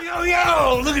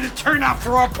Yo, look at the turnout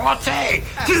for our party.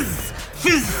 Fizz,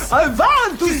 fizz. I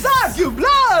want to suck your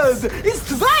blood. It's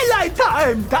twilight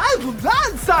time. Time for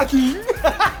blood sucking.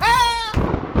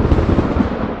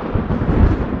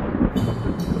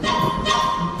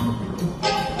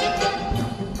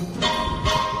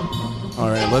 All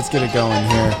right, let's get it going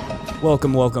here.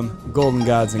 Welcome, Golden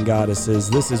Gods and Goddesses.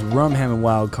 This is Rumham and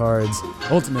Wild Cards,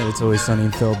 Ultimate It's Always Sunny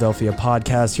in Philadelphia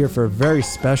podcast, here for a very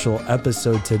special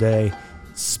episode today.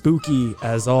 Spooky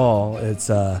as all. It's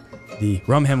the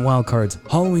Rumham Wild Cards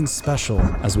Halloween special,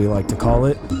 as we like to call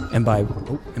it. And by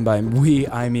we,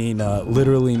 I mean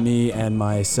literally me and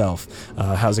myself.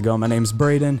 How's it going? My name's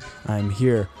Braden. I'm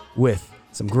here with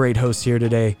some great hosts here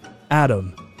today.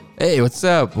 Adam. Hey, what's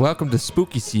up? Welcome to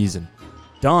spooky season.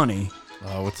 Donnie.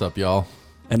 What's up, y'all?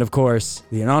 And of course,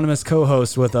 the anonymous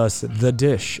co-host with us, the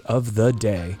dish of the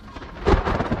day.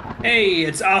 Hey,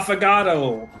 it's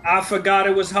Affogato.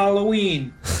 Affogato was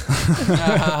Halloween.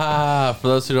 For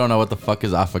those who don't know, what the fuck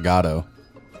is affogato?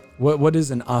 What is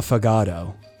an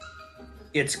affogato?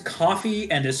 It's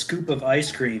coffee and a scoop of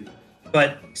ice cream.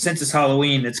 But since it's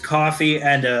Halloween, it's coffee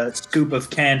and a scoop of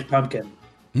canned pumpkin.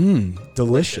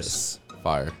 Delicious.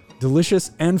 Fire. Delicious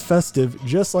and festive,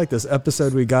 just like this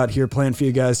episode we got here planned for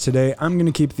you guys today. I'm going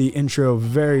to keep the intro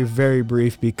very, very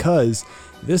brief because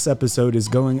this episode is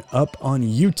going up on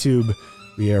YouTube.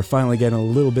 We are finally getting a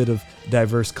little bit of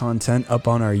diverse content up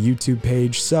on our YouTube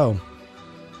page, so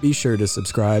be sure to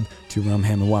subscribe to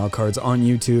Rumham and Wild Cards on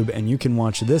YouTube, and you can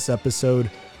watch this episode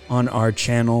on our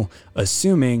channel,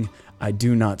 assuming I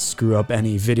do not screw up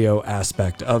any video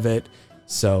aspect of it.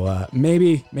 So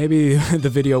maybe the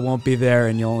video won't be there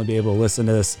and you'll only be able to listen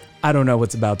to this. I don't know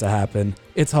what's about to happen.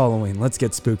 It's Halloween. Let's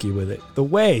get spooky with it. The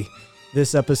way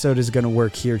this episode is going to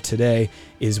work here today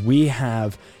is we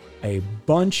have a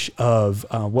bunch of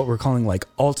what we're calling like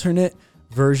alternate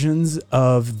versions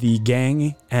of the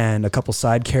gang and a couple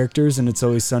side characters, and It's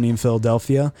Always Sunny in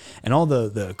Philadelphia, and all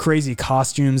the crazy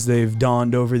costumes they've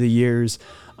donned over the years.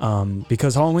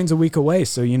 Because Halloween's a week away,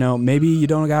 so maybe you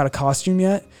don't got a costume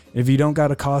yet. If you don't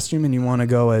got a costume and you want to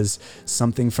go as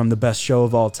something from the best show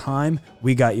of all time,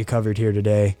 we got you covered here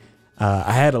today.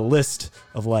 I had a list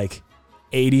of like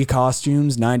 80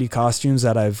 costumes, 90 costumes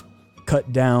that I've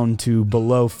cut down to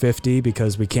below 50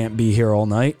 because we can't be here all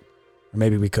night. Or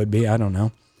maybe we could be, I don't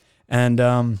know. And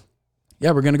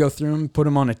we're going to go through them, put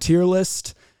them on a tier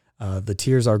list. The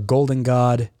tiers are Golden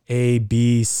God, A,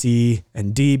 B, C,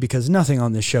 and D, because nothing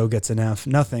on this show gets an F.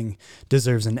 Nothing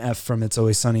deserves an F from It's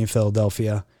Always Sunny in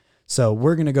Philadelphia. So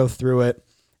we're going to go through it,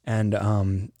 and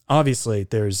obviously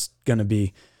there's going to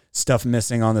be stuff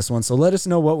missing on this one. So let us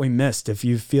know what we missed. If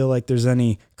you feel like there's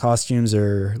any costumes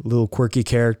or little quirky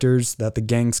characters that the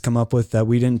gangs come up with that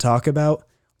we didn't talk about,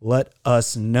 let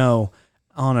us know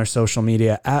on our social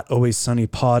media at Always Sunny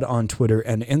Pod on Twitter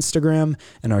and Instagram.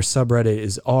 And our subreddit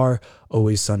is r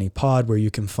Always Sunny Pod, where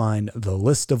you can find the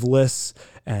list of lists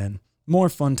and more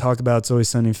fun talk about It's Always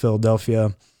Sunny in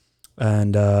Philadelphia.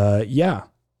 And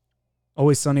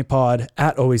Always Sunny Pod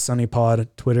at Always Sunny Pod,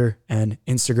 Twitter and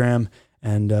Instagram.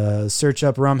 And search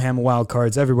up Rumham Wild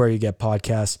Cards everywhere you get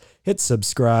podcasts. Hit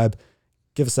subscribe.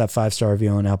 Give us that 5-star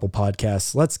review on Apple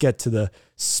Podcasts. Let's get to the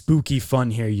spooky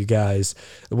fun here, you guys.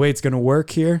 The way it's going to work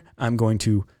here, I'm going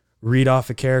to read off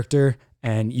a character,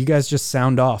 and you guys just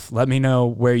sound off. Let me know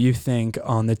where you think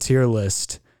on the tier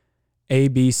list, A,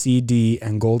 B, C, D,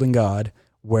 and Golden God,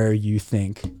 where you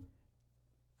think.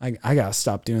 I got to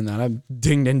stop doing that. I've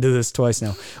dinged into this twice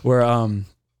now. Where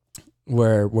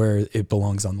it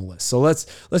belongs on the list. So let's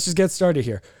just get started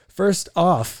here. First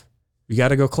off, we got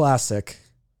to go classic.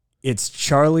 It's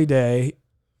Charlie Day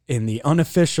in the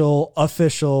official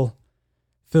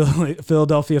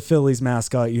Philadelphia Phillies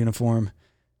mascot uniform,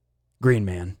 Green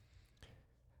Man.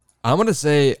 I'm going to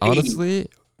say, honestly,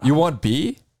 you want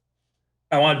B?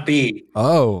 I want B.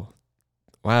 Oh,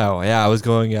 wow. Yeah, I was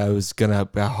going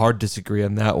to hard disagree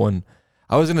on that one.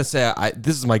 I was going to say,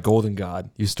 this is my Golden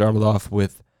God. You started off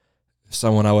with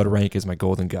someone I would rank as my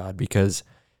Golden God because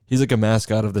he's like a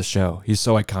mascot of the show. He's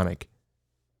so iconic.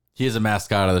 He is a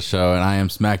mascot of the show, and I am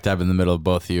smack dab in the middle of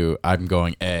both of you. I'm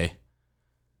going A.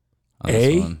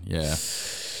 A? Yeah.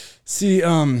 See,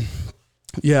 I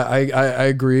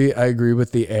agree. I agree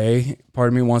with the A. Part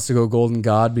of me wants to go Golden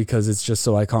God because it's just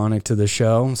so iconic to the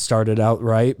show. Started out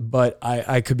right, but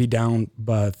I could be down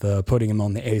with putting him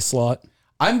on the A slot.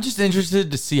 I'm just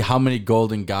interested to see how many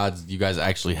Golden Gods you guys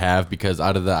actually have, because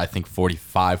out of the, I think,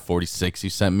 45, 46 you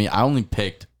sent me, I only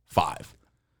picked 5.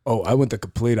 Oh, I went the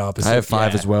complete opposite. I have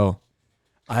 5 as well.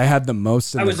 I had the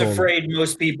most. I was afraid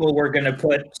most people were going to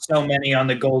put so many on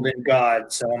the Golden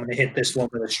God, so I'm going to hit this one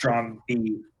with a strong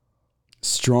B.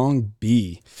 Strong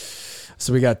B.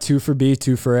 So we got 2 for B,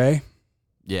 2 for A.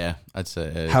 Yeah, I'd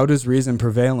say. How does reason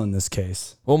prevail in this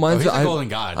case? Well, mine's he's a golden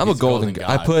god. I'm He's a golden god.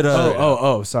 I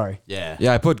put Sorry. Yeah.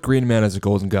 I put Green Man as a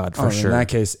golden god for sure. In that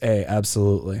case, A,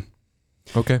 absolutely.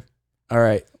 Okay. All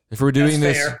right. If we're doing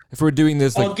That's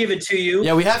this, I'll like, give it to you.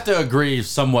 Yeah, we have to agree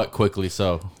somewhat quickly.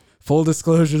 So Full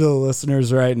disclosure to the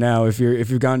listeners right now, if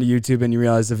you've gone to YouTube and you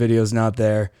realize the video's not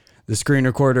there, the screen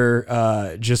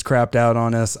recorder just crapped out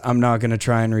on us. I'm not going to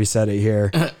try and reset it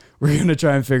here. We're going to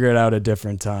try and figure it out a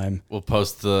different time. we'll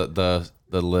post the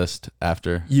list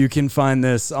after. You can find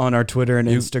this on our Twitter and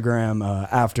Instagram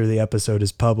after the episode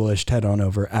is published. Head on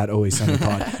over at Always Sunny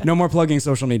Pod. No more plugging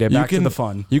social media. Back to the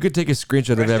fun. you could take a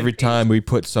screenshot of every time we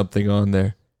put something on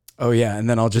there. Oh, yeah. And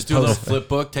then I'll just Do a little post. flip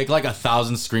book. Take like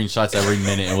 1,000 screenshots every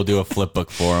minute, and we'll do a flip book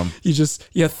for them.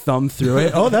 You thumb through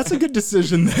it. Oh, that's a good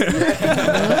decision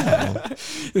there.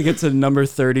 We get to number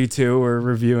 32. We're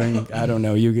reviewing, I don't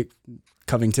know, you get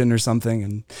Covington or something.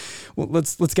 And well,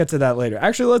 let's get to that later.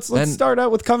 Actually, let's start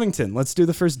out with Covington. Let's do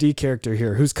the first D character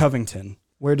here. Who's Covington?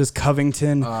 Where does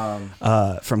Covington,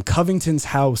 from Covington's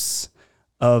house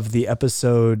of the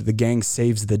episode The Gang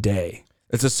Saves the Day?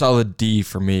 It's a solid D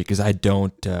for me because I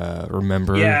don't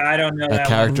remember Yeah, I don't know that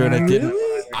character, one. and it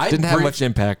didn't have much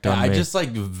impact on me. I just like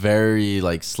very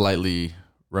like slightly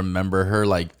remember her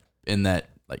like in that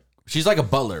like she's like a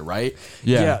butler, right?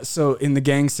 Yeah. So in The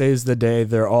Gang Saves the Day,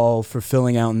 they're all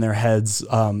fulfilling out in their heads,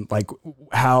 like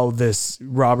how this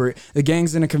robbery, the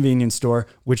gang's in a convenience store,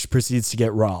 which proceeds to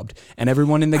get robbed, and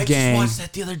everyone in the gang. I just watched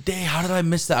that the other day. How did I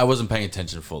miss that? I wasn't paying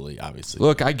attention fully, obviously.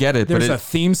 Look, I get it, There's but a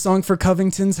theme song for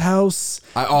Covington's house.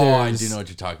 I There's- do know what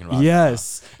you're talking about.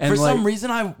 Yes, For some reason,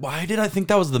 why did I think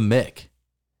that was the Mick?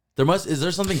 Is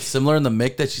there something similar in the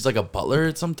Mick that she's like a butler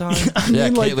at some time? yeah,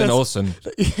 mean, like, Caitlin that's- Olsen.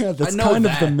 Yeah, that's I know kind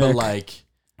that, of the but Mick. like,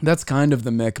 That's kind of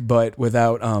the Mick, but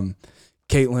without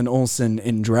Caitlin Olsen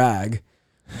in drag.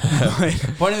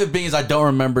 point of it being is I don't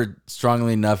remember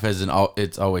strongly enough as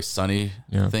It's Always Sunny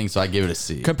Yeah. thing, so I give it a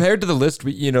C. Compared to the list,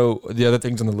 the other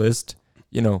things on the list,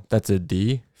 that's a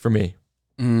D for me.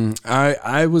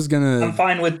 I was I'm gonna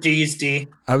fine with D's D.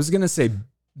 say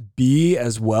B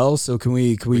as well. So can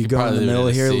we could go in probably the leave it middle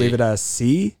at here? C. Leave it as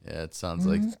C. Yeah, it sounds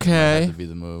like Okay. that would be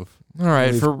the move. All right,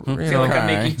 I feel like I'm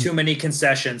making too many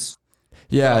concessions.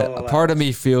 yeah, Oh, a part of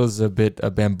me feels a bit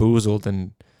bamboozled,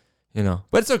 and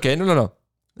but it's okay. No.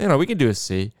 We can do a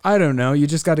C. I don't know. You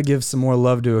just got to give some more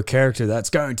love to a character that's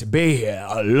going to be here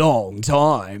a long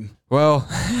time. Well,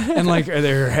 And like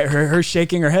her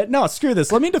shaking her head. No, screw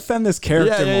this. Let me defend this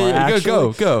character more. Yeah.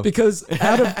 Actually, Go. Because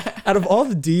out of all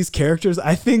the D's characters,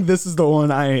 I think this is the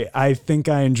one I think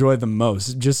I enjoy the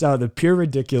most. Just out of the pure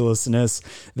ridiculousness,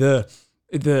 the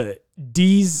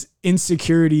D's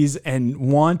insecurities and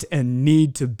want and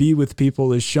need to be with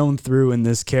people is shown through in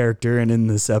this character and in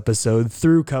this episode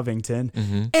through Covington.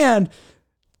 And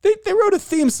they wrote a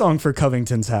theme song for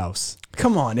Covington's house.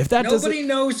 Come on, if that doesn't. Nobody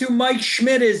knows who Mike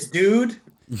Schmidt is, dude.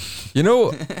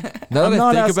 now that I'm I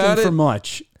not think asking about for it,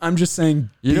 much. I'm just saying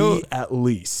B at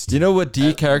least. you know what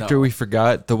D character no. we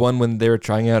forgot? The one when they were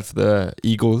trying out for the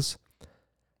Eagles.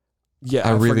 Yeah,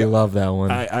 I really forgot- love that one.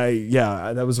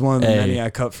 that was one of the A. many I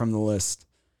cut from the list.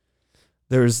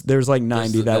 There's like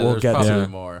 90 that we'll there's get probably to.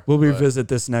 more. We'll but revisit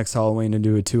this next Halloween and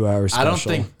do a 2-hour special. I don't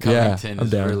think Yeah, Covington I'm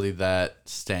is down. really that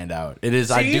standout. It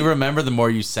is. I See? do remember the more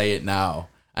you say it now,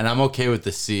 and I'm okay with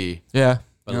the C. yeah,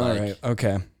 But All like, right.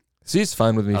 Okay. C's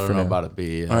fine with me I for don't know now. about a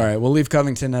B. All right. We'll leave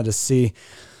Covington at a C.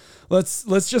 Let's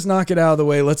just knock it out of the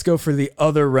way. Let's go for the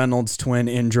other Reynolds twin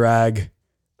in drag.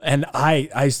 And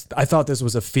I thought this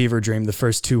was a fever dream, the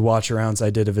first 2 watch-arounds I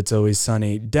did of It's Always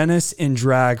Sunny. Dennis in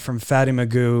drag from Fatty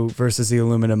Magoo versus the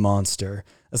Illumina Monster.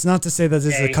 That's not to say that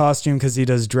this is a costume because he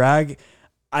does drag.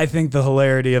 I think the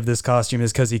hilarity of this costume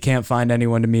is because he can't find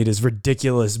anyone to meet his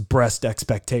ridiculous breast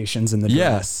expectations in the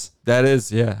dress. That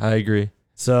is, I agree.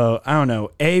 So, I don't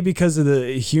know. A, because of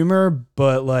the humor,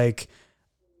 but like,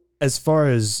 as far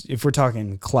as if we're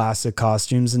talking classic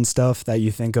costumes and stuff that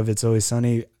you think of It's Always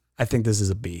Sunny, I think this is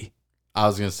a B. I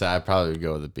was gonna say I probably would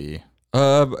go with a B.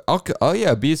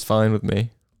 B is fine with me.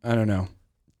 I don't know.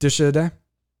 Dish of the day?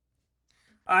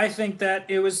 I think that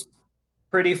it was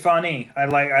pretty funny. I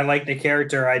like the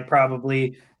character. I'd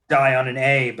probably die on an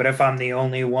A, but if I'm the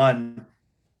only one,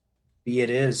 B it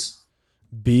is.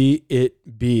 B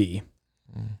it be.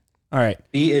 All right.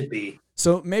 B it be.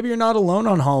 So maybe you're not alone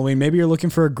on Halloween. Maybe you're looking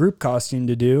for a group costume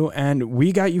to do, and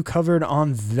we got you covered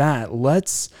on that.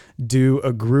 Let's do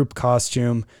a group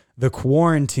costume. The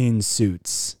quarantine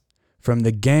suits from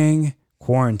the gang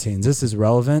quarantines. This is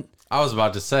relevant. I was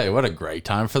about to say, what a great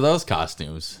time for those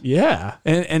costumes. Yeah,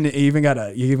 and you even got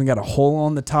a hole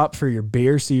on the top for your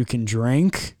beer so you can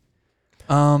drink.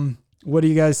 What do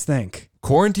you guys think?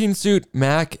 Quarantine suit,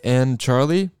 Mac and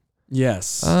Charlie.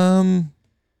 Yes.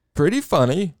 Pretty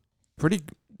funny. Pretty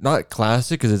not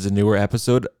classic because it's a newer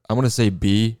episode. I'm gonna say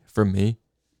B for me.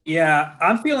 Yeah,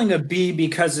 I'm feeling a B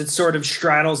because it sort of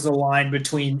straddles the line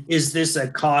between is this a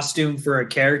costume for a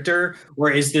character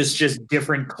or is this just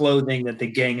different clothing that the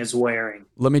gang is wearing?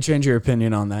 Let me change your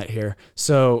opinion on that here.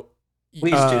 So,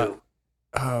 Please do.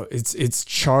 It's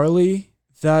Charlie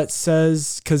that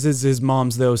says, because his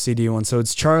mom's the OCD one. So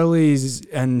it's Charlie's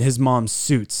and his mom's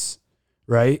suits,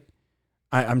 right?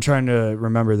 I'm trying to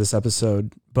remember this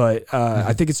episode, but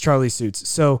I think it's Charlie's suits.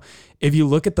 So if you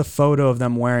look at the photo of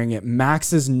them wearing it,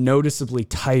 Max is noticeably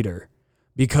tighter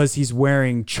because he's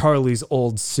wearing Charlie's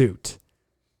old suit.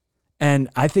 And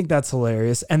I think that's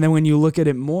hilarious. And then when you look at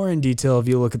it more in detail, if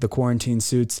you look at the quarantine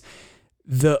suits,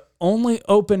 the only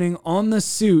opening on the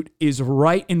suit is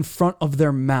right in front of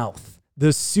their mouth.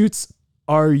 The suits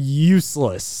are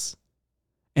useless.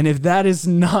 And if that is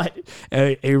not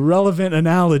a relevant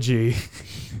analogy,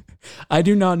 I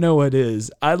do not know what is.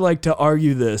 I'd like to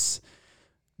argue this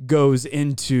goes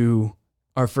into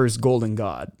our first Golden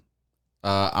God.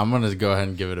 I'm going to go ahead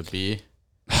and give it a B.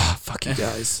 Fuck you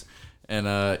guys. And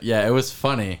yeah, it was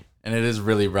funny and it is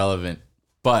really relevant.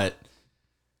 But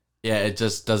yeah, it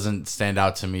just doesn't stand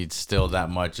out to me still that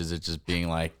much as it just being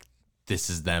like, this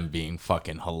is them being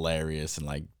fucking hilarious and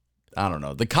like, I don't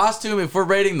know. The costume, if we're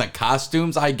rating the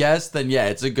costumes, I guess, then yeah,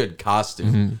 it's a good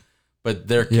costume. Mm-hmm. But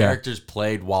their characters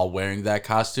played while wearing that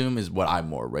costume is what I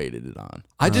more rated it on.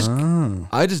 I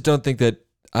just don't think that.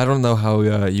 I don't know how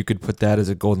you could put that as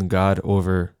a Golden God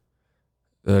over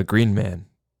Green Man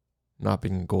not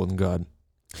being a Golden God.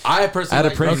 I personally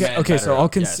like Green Man Okay, so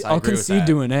better. I'll concede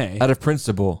to an A. Out of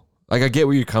principle, like I get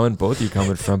where both of you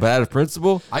coming from, but out of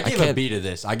principle, I gave a B to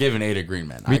this. I gave an A to Green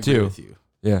Man. Me I agree too. with you.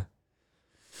 Yeah.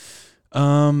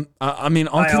 I mean,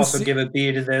 I also give a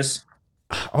B to this.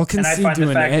 I'll And I concede find to the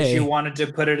an fact that A. you wanted to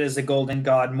put it as a Golden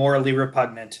God morally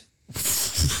repugnant.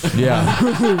 Yeah.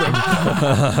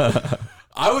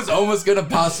 I was almost going to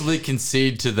possibly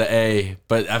concede to the A,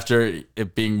 but after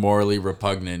it being morally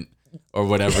repugnant or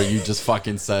whatever you just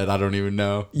fucking said, I don't even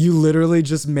know. You literally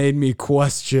just made me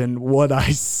question what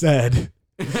I said.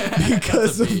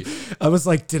 Because I was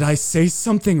like, did I say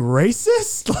something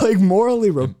racist? Like morally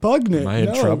repugnant? Am I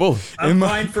in trouble? I'm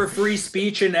fine for free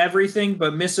speech and everything,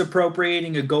 but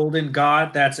misappropriating a golden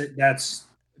god, it's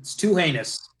too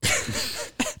heinous.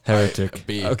 Heretic.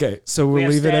 B. Okay, so we'll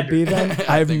have leave it at B then.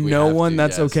 I have think we no have one to,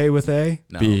 that's yes. okay with A.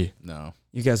 No, B. No.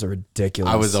 You guys are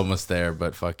ridiculous. I was almost there,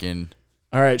 but fucking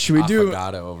All right, should we do?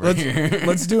 Affogato over here.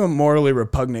 Let's do a morally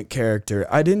repugnant character.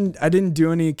 I didn't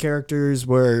do any characters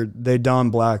where they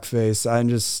don blackface.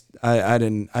 I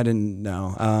didn't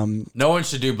know. No one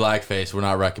should do blackface. We're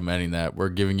not recommending that. We're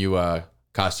giving you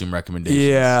costume recommendations.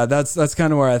 Yeah, that's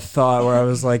kind of where I thought. Where I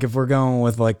was like, if we're going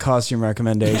with like costume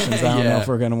recommendations, I don't know Yeah. if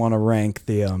we're gonna want to rank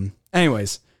the.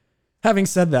 Anyways, having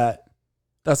said that,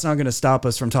 that's not gonna stop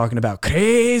us from talking about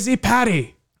Crazy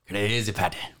Patty. Crazy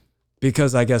Patty.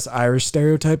 Because I guess Irish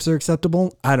stereotypes are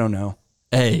acceptable. I don't know.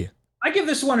 A. I give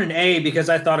this one an A because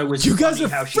I thought it was You guys funny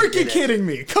are how she did freaking it. kidding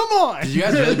me. Come on. Did you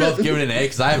guys really both give it an A?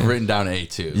 Because I have written down A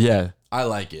too. Yeah. I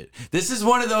like it. This is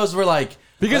one of those where like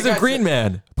Because like of I Green said-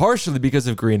 Man. Partially because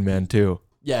of Green Man too.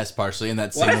 Yes, partially. And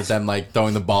that scene What? with them like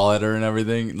throwing the ball at her and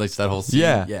everything. Like that whole scene.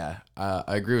 Yeah. Yeah.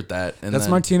 I agree with that. And That's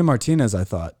then, Martina Martinez, I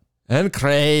thought. And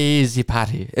Crazy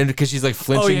Patty. And because she's like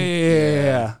flinching. Oh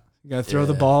yeah. You gotta throw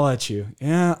the ball at you.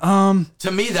 Yeah.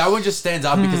 To me, that one just stands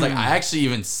out because like I actually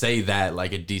even say that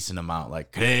like a decent amount.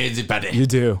 Like Crazy Patty. You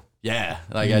do. Yeah.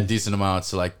 Like a decent amount.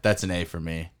 So like that's an A for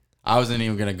me. I wasn't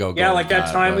even gonna go. Yeah, Golden like that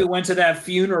God, time we but- went to that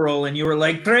funeral and you were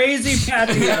like, Crazy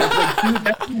Patty. I was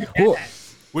like, dude, that's Cool.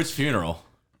 Which funeral?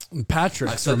 I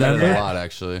Patrick's, said that remember? a lot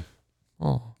actually.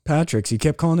 Oh. Patrick's. He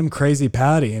kept calling him Crazy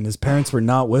Patty, and his parents were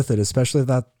not with it, especially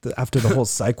that after the whole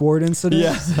psych ward incident.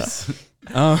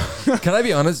 Can I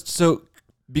be honest? So,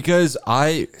 because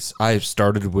I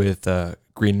started with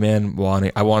Green Man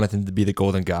I wanted him to be the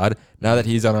Golden God. Now that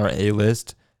he's on our A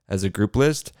list as a group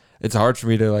list, it's hard for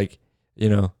me to like,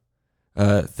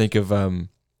 think of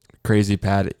Crazy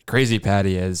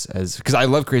Patty as because I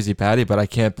love Crazy Patty, but I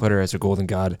can't put her as a Golden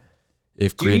God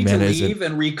if Do you Green need to Man isn't. leave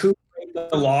and recuperate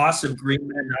the loss of Green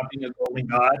Man not being a golden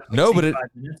god? No, but Take 5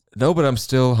 minutes. No, but I'm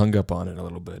still hung up on it a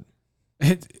little bit.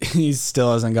 He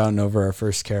still hasn't gotten over our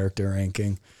first character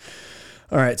ranking.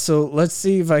 All right, so let's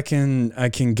see if I can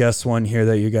guess one here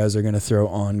that you guys are going to throw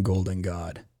on Golden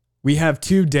God. We have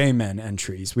 2 Dayman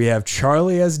entries. We have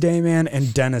Charlie as Dayman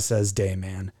and Dennis as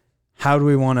Dayman. How do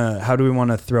we want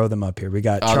to throw them up here? We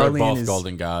got They're Charlie in both his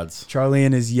golden gods. Charlie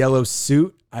in his yellow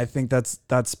suit. I think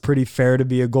that's pretty fair to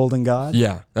be a golden god.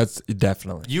 Yeah, that's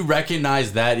definitely. You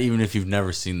recognize that even if you've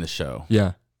never seen the show.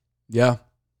 Yeah. Yeah.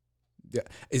 Yeah.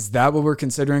 Is that what we're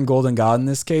considering golden god in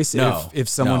this case? No. If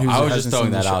someone No, who I was hasn't just throwing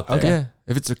seen the that show- out there. Okay. Yeah.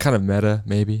 If it's a kind of meta,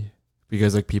 maybe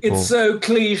because like people. It's so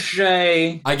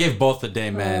cliche. I gave both the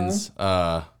Daymans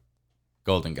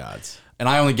golden gods. And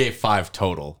I only gave 5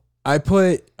 total. I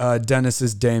put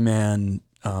Dennis's Dayman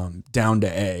down to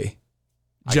A.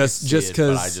 I Just could see it, but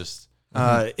I because just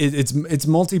it's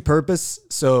multi-purpose.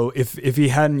 So if he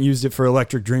hadn't used it for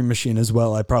Electric Dream Machine as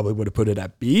well, I probably would have put it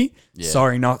at B. Yeah.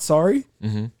 Sorry, not sorry.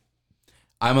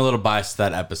 I'm a little biased to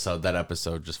that episode. That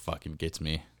episode just fucking gets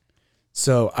me.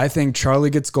 So I think Charlie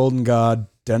gets golden god.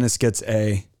 Dennis gets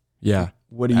A. Yeah,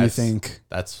 What do you That's- think,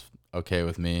 That's okay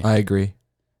with me. I agree.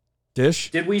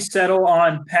 Dish? Did we settle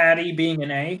on Patty being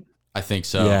an A? I think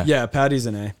so. Yeah. Yeah, Patty's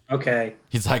an A. Okay.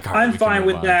 He's like, all right, I'm we can fine move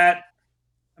with on. that.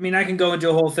 I mean, I can go into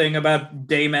a whole thing about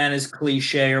Dayman is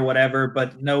cliche or whatever,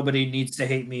 but nobody needs to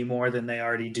hate me more than they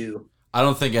already do. I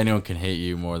don't think anyone can hate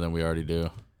you more than we already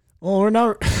do. Well, we're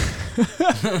not.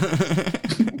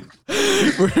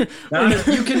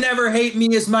 You can never hate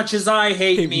me as much as I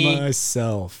hate me.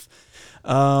 myself.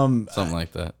 Something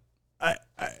like that.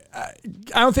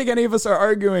 I don't think any of us are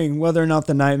arguing whether or not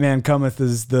the Nightman Cometh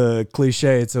is the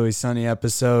cliche It's Always Sunny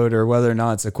episode or whether or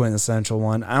not it's a quintessential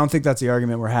one. I don't think that's the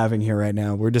argument we're having here right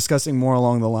now. We're discussing more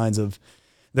along the lines of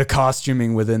the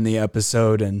costuming within the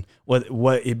episode and what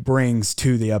it brings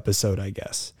to the episode, I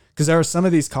guess. Because there are some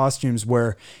of these costumes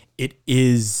where it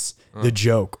is the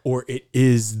joke or it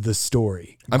is the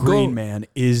story. Green Man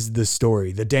is the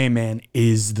story. The Dayman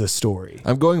is the story.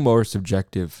 I'm going more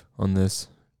subjective on this.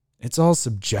 It's all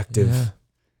subjective.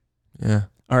 Yeah.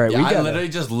 All right, Yeah, we I got literally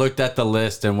just looked at the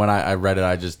list, and when I read it,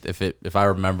 I just if I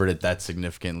remembered it that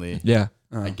significantly, Yeah.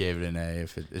 I gave it an A.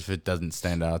 If it doesn't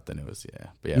stand out, then it was yeah.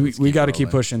 But yeah, we let's got to keep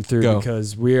rolling. pushing through Go.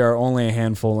 because we are only a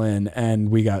handful in,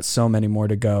 and we got so many more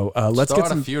to go. Let's throw get out a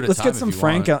some. few at a Let's time get if some you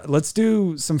Frank. want. Let's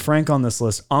do some Frank on this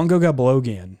list. Ongo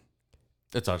Gablogian,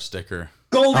 It's our sticker.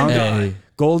 Golden Okay. God. Hey.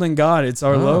 Golden God. It's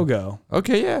our Oh. logo.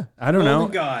 Okay. Yeah. I don't Golden know.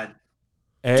 God.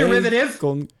 A, Derivative?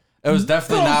 Golden. It was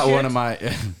definitely not Bullshit. one of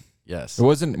my. Yes, It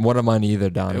wasn't one of mine either,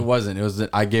 Donnie. it wasn't. It was.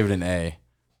 I gave it an A,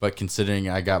 but considering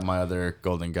I got my other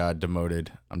golden god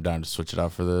demoted, I'm down to switch it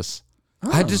out for this.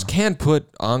 I just can't put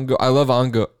Ongo. I love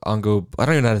Ongo. Ongo. I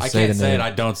don't even know how to I say can't the say name. it. I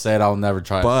don't say it. I'll never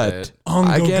try to say but it.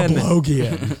 Ongo again,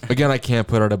 Gablogian. again, I can't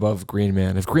put it above Green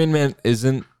Man. If Green Man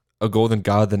isn't a golden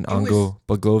god, then Ongo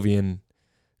Baglovian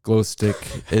glow stick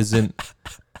isn't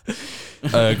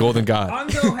a golden god.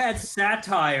 Ongo had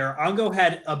satire. Ongo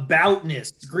had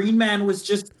aboutness. Green Man was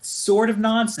just sort of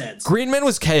nonsense. Green Man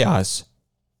was chaos.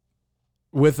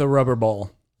 With a rubber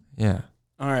ball. Yeah.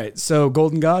 All right. So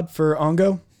Golden God for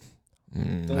Ongo. I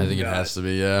think it has to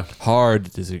be. Yeah. Hard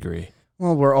to disagree.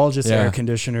 Well, we're all just Yeah. air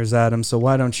conditioners, Adam. So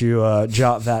why don't you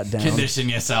jot that down? Condition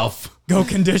yourself. Go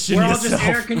condition We're all yourself. just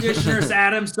air conditioners,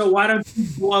 Adam, so why don't you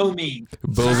blow me?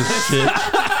 Bullshit.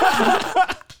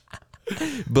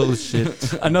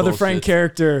 Bullshit. Another Bullshit. Frank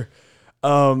character,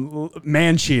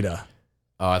 Man Cheetah.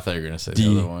 Oh, I thought you were gonna say D.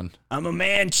 the other one. I'm a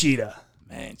Man Cheetah.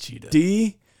 Man, cheetah.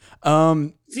 D.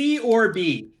 C or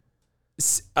B?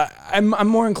 I'm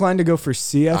more inclined to go for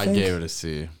C. I I think gave it a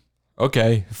C.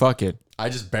 Okay. Fuck it. I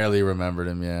just barely remembered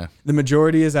him. Yeah. the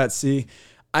majority is at C.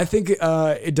 I think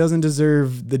it doesn't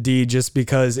deserve the D just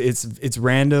because it's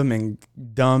random and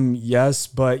dumb, yes,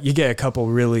 but you get a couple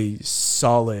really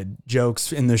solid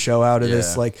jokes in the show out of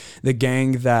this. Yeah. Like the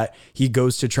gang that he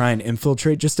goes to try and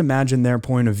infiltrate. Just imagine their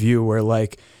point of view where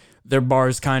like their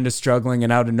bar's kind of struggling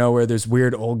and out of nowhere this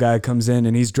weird old guy comes in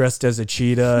and he's dressed as a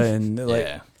cheetah and like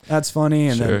Yeah. that's funny.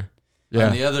 And Sure. On Yeah.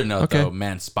 the other note, Okay. though,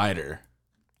 Man Spider,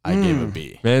 I gave a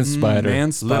B. Man Spider.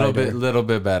 Man Spider. Little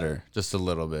bit better, just a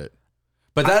little bit.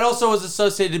 But that also was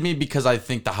associated to me because I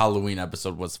think the Halloween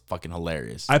episode was fucking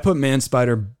hilarious. I put Man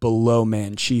Spider below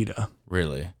Man Cheetah.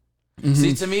 Really.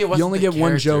 See, to me, it wasn't You only the get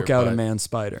one character, joke out of but- Man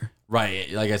Spider. Right.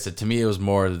 Like I said, to me, it was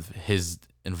more of his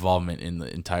involvement in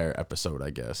the entire episode,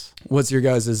 I guess. What's your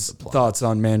guys' thoughts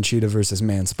on Man Cheetah versus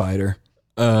Man Spider?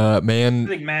 I Man.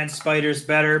 think Man Spider's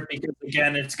better because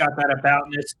again, it's got that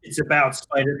aboutness. It's about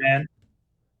Spider-Man.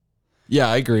 Yeah,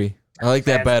 I agree. I like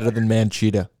that better than Man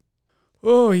Cheetah.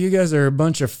 Oh, you guys are a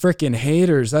bunch of freaking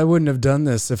haters. I wouldn't have done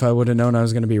this if I would have known I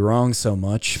was going to be wrong so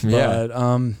much. Yeah.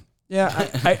 But yeah,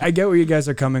 I get where you guys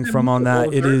are coming from on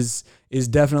that. It is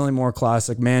definitely more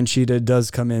classic. Man Cheetah does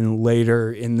come in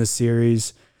later in the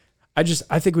series.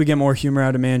 I think we get more humor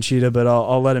out of Man Cheetah, but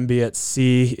I'll let him be at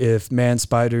C if Man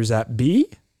Spider's at B.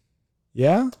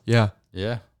 Yeah? Yeah.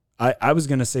 Yeah. I was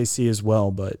going to say C as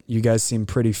well, but you guys seem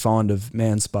pretty fond of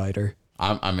Man Spider.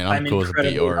 I'm I'm cool with a B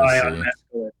incredibly or high a on C.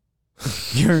 mescaline.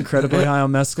 You're incredibly high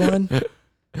on mescaline.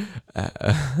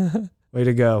 Way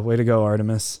to go,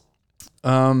 Artemis.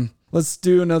 Let's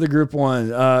do another group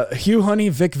one. Hugh Honey,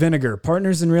 Vic Vinegar,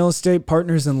 partners in real estate,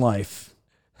 partners in life.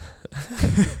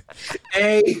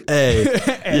 A. Hey.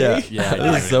 Yeah. Yeah,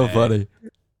 This is so funny.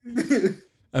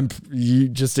 You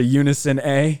just a unison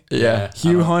A. Yeah.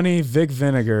 Hugh Honey, Vic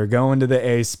Vinegar going to the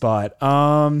A spot.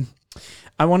 I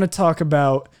want to talk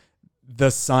about the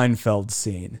Seinfeld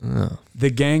scene. Oh. The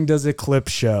gang does a clip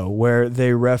show where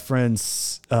they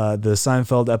reference the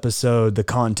Seinfeld episode, The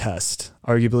Contest,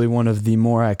 arguably one of the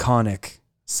more iconic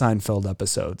Seinfeld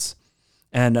episodes.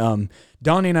 And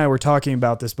Donnie and I were talking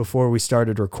about this before we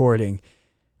started recording.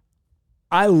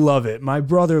 I love it. My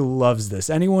brother loves this.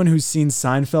 Anyone who's seen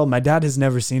Seinfeld, my dad has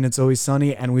never seen It's Always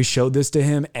Sunny, and we showed this to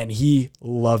him, and he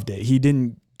loved it. He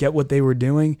didn't get what they were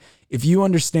doing. If you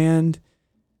understand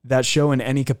that show in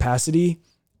any capacity,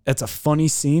 it's a funny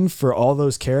scene for all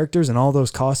those characters and all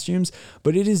those costumes,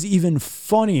 but it is even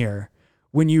funnier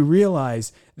when you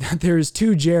realize that there's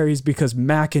two Jerrys because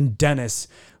Mac and Dennis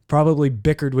probably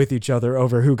bickered with each other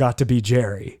over who got to be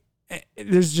Jerry.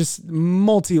 There's just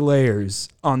multi-layers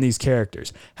on these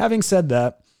characters. Having said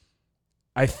that,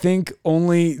 I think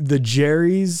only the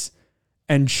Jerrys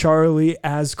and Charlie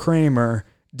as Kramer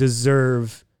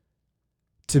deserve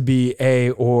to be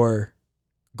A or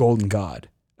Golden God.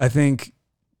 I think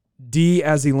D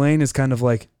as Elaine is kind of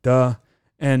like, duh.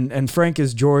 And Frank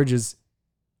as George is,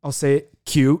 I'll say it,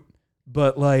 cute,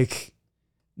 but like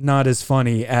not as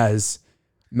funny as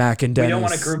Mac and Dennis. We don't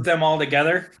want to group them all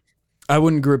together. I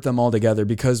wouldn't group them all together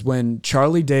because when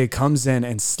Charlie Day comes in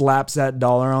and slaps that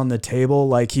dollar on the table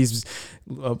like he's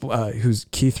who's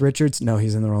Keith Richards? No,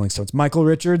 he's in the Rolling Stones. Michael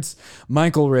Richards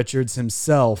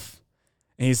himself,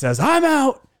 and he says, "I'm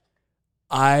out."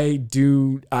 I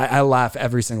laugh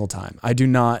every single time. I do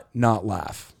not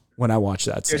laugh when I watch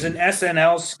that scene. There's an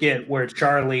SNL skit where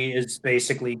Charlie is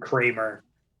basically Kramer,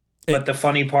 but the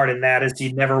funny part in that is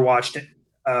he never watched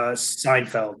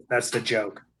Seinfeld. That's the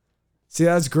joke. See,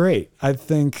 that's great. I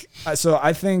think Jerry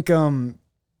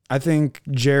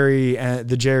and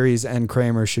the Jerrys and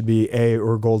Kramer should be A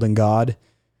or Golden God.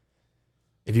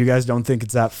 If you guys don't think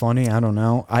it's that funny, I don't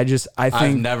know. I think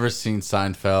I've never seen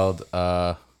Seinfeld.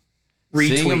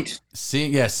 Retweet.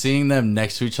 Seeing them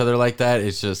next to each other like that,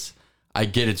 it's just, I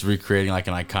get it's recreating like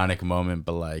an iconic moment,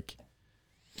 but like,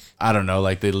 I don't know,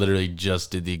 like they literally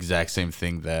just did the exact same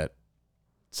thing that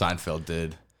Seinfeld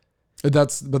did.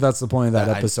 That's the point of that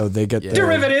episode. They get their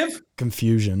Derivative.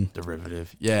 confusion.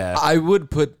 Derivative. Yeah. I would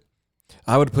put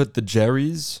the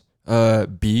Jerrys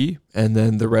B, and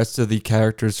then the rest of the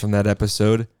characters from that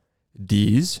episode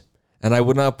D's. And I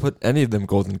would not put any of them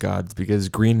Golden Gods because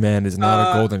Green Man is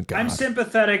not a Golden God. I'm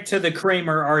sympathetic to the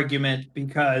Kramer argument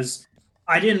because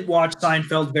I didn't watch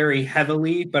Seinfeld very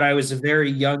heavily, but I was a very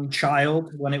young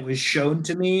child when it was shown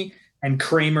to me, and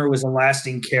Kramer was a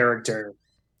lasting character.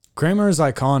 Kramer is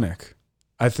iconic.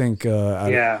 I think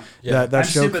that I'm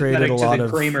show created a lot to the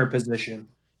of Kramer position.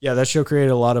 Yeah, that show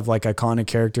created a lot of like iconic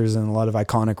characters and a lot of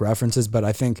iconic references, but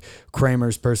I think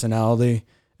Kramer's personality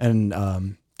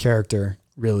and character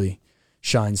really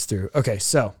shines through. Okay,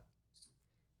 so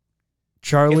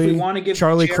Charlie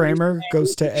Jerry Kramer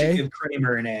goes to we should A. give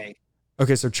Kramer an A.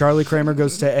 Okay, so Charlie Kramer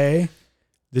goes to A.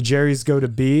 The Jerrys go to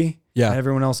B. Yeah. And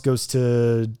everyone else goes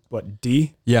to what,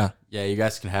 D? Yeah. Yeah, you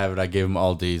guys can have it. I gave them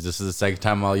all D's. This is the second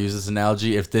time I'll use this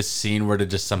analogy. If this scene were to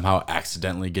just somehow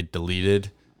accidentally get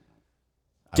deleted,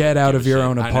 Get out of your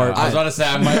own I know. apartment. I was about to say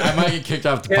I might get kicked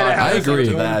off the Yeah, podcast. I agree.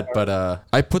 to that, but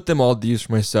I put them all D's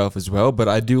for myself as well, but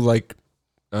I do like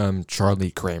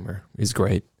Charlie Kramer. He's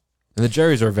great. And the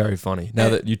Jerrys are very funny. Now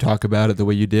that you talk about it the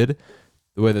way you did,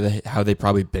 the way that how they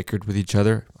probably bickered with each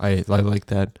other, I like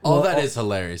that. all that is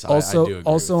hilarious. Also, I do agree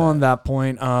also with on that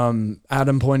point,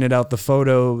 Adam pointed out the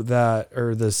photo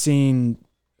or the scene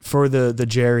for the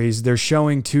Jerrys. They're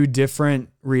showing two different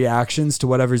reactions to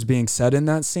whatever's being said in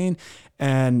that scene,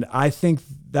 and I think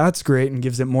that's great and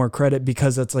gives it more credit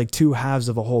because that's like two halves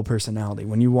of a whole personality.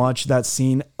 When you watch that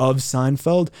scene of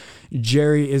Seinfeld,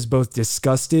 Jerry is both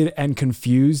disgusted and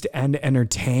confused and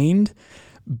entertained.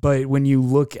 But when you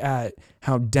look at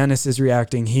how Dennis is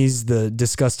reacting, he's the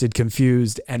disgusted,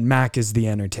 confused, and Mac is the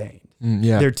entertained.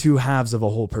 Yeah. They're two halves of a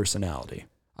whole personality.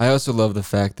 I also love the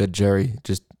fact that Jerry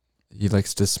he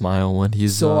likes to smile when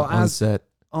he's on set.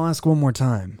 I'll ask one more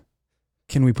time.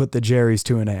 Can we put the Jerrys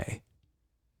to an A?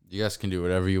 You guys can do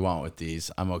whatever you want with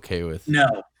these. I'm okay with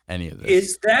No. any of this.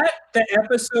 Is that the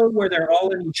episode where they're all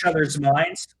in each other's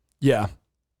minds? Yeah.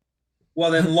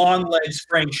 Well, then Long Legs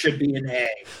Frank should be an A.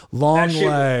 Long That shit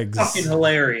was legs. fucking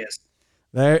hilarious.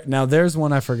 There's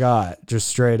one I forgot. Just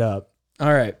straight up.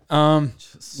 All right.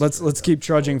 Let's keep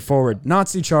trudging forward.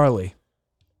 Nazi Charlie.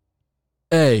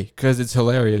 A, because it's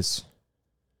hilarious.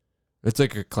 It's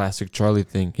like a classic Charlie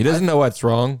thing. He doesn't know what's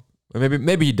wrong. Or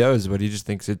maybe he does, but he just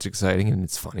thinks it's exciting and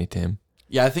it's funny to him.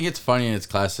 Yeah, I think it's funny and it's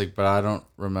classic, but I don't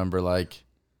remember like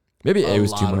Maybe A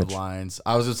was lot too of much. lines.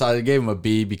 I gave him a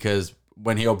B because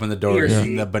when he opened the door, Yeah.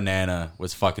 eating the banana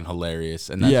was fucking hilarious,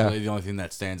 and that's Yeah. really the only thing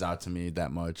that stands out to me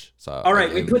that much. So All right,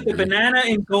 I we gave put him the a B. banana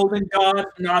in Golden God,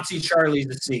 Nazi Charlie's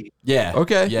a C. Yeah.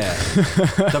 Okay. Yeah.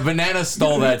 The banana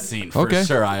stole that scene for Okay.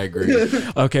 sure. I agree.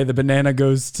 Okay, the banana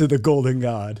goes to the golden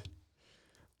god.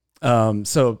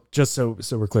 So just so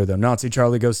we're clear though, Nazi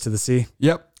Charlie goes to the C.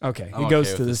 Yep. Okay, I'm he goes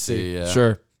okay to with the C. Yeah.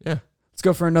 Sure. Yeah. Let's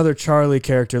go for another Charlie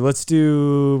character. Let's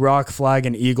do Rock, Flag,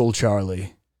 and Eagle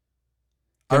Charlie.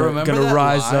 I remember gonna that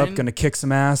rise line. up, gonna kick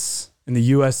some ass in the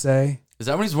USA Is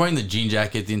that when he's wearing the jean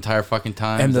jacket the entire fucking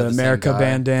time? and Is that the same America guy?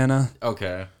 bandana.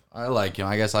 Okay, I like him.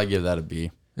 I guess I give that a B.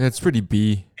 Yeah, it's pretty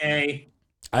B. A.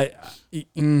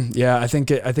 Yeah, I think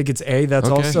it's A. That's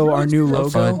Okay. also our new That's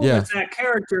logo. fine. Yeah. It's that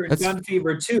character in That's- Gun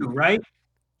Fever 2, right?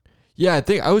 Yeah, I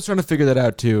think I was trying to figure that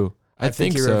out too. I,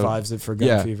 think he so. revives it for Gun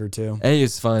Yeah. Fever too. A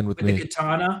is fine with With the me.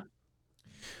 katana.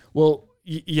 Well,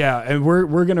 yeah, and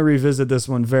we're gonna revisit this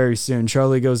one very soon.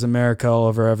 Charlie Goes America all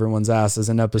over everyone's ass is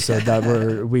an episode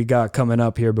that we got coming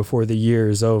up here before the year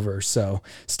is over. So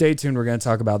stay tuned. We're gonna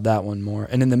talk about that one more.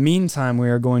 And in the meantime, we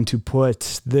are going to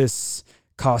put this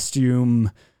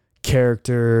costume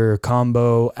character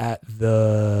combo at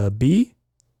the B.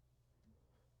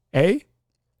 A?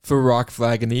 For Rock,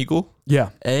 Flag, and Eagle, Yeah.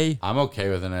 A. I'm okay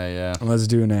with an A. Yeah. Let's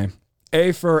do an A.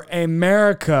 A for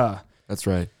America. That's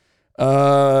right.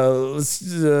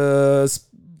 Let's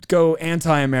go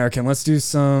anti-American. Let's do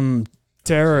some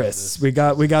terrorists. We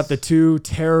got the two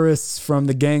terrorists from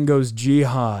the Gangos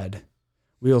Jihad.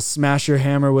 We'll smash your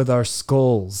hammer with our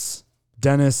skulls.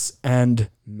 Dennis and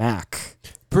Mac.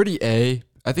 Pretty A.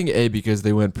 I think A because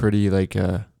they went pretty like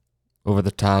over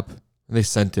the top. They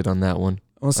sent it on that one.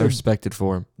 I Also respect it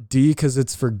for him. D because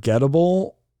it's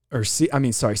forgettable. Or C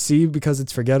because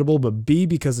it's forgettable, but B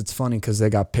because it's funny because they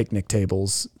got picnic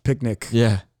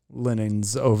Yeah,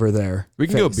 linens over there. we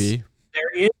can go B. There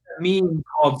is a meme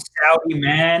called Saudi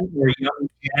Man or Young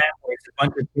Jam where it's a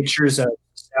bunch of pictures of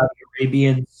Saudi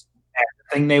Arabians and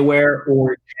the thing they wear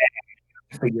or Jam. You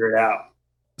have to figure it out.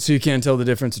 So you can't tell the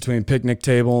difference between picnic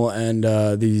table and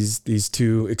these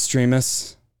two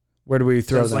extremists. Where do we So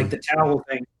throw it's them? like the towel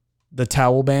thing. The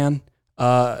towel ban.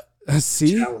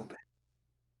 C. Towel ban.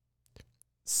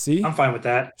 C. I'm fine with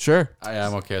that. Sure.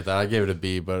 I'm okay with that. I gave it a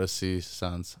B, but a C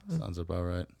sounds about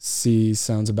right. C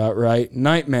sounds about right.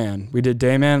 Nightman. We did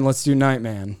Dayman. Let's do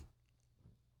Nightman.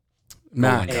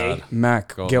 Mac. Golden God.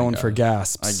 Mac Golden going God. for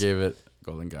gasps. I gave it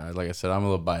Golden God. Like I said, I'm a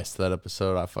little biased to that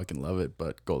episode. I fucking love it,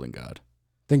 but Golden God.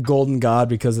 think Golden God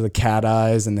because of the cat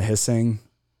eyes and the hissing.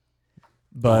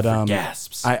 But For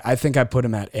gasps. I think I put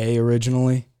him at A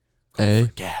originally. A.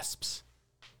 Gasps.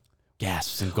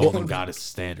 Gasps and Golden Goddess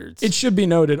standards. It should be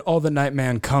noted all the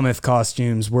Nightman cometh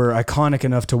costumes were iconic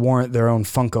enough to warrant their own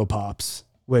Funko Pops,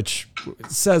 which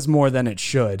says more than it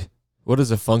should. What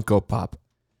is a Funko Pop?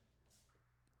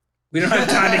 We don't have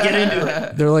time to get into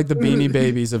it. They're like the Beanie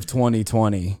Babies of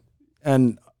 2020.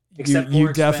 And Except you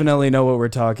more definitely know what we're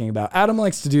talking about. Adam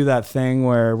likes to do that thing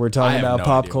where we're I talking have about no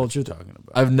pop idea what culture. you're talking about.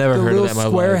 I've never The heard little of that in my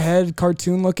square life. head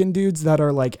cartoon looking dudes that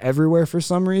are like everywhere for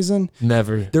some reason.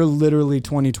 Never. They're literally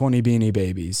 2020 Beanie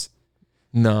Babies.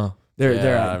 No. They're Yeah, at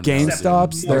I've never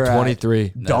GameStops. seen They're them. at 23.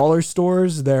 dollar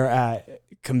stores. They're at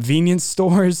convenience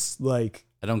stores. Like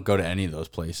I don't go to any of those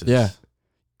places. Yeah.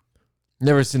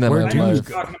 Never seen that in Where my do you I know what life.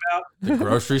 you're talking about. The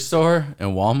grocery store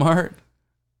and Walmart.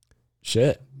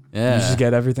 shit. Yeah. You just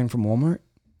get everything from Walmart.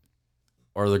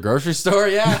 Or the grocery store,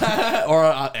 yeah. Or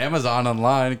Amazon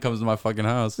online. It comes to my fucking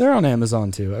house. They're on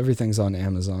Amazon too. Everything's on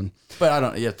Amazon. But I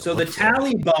don't. You have to So the look for it.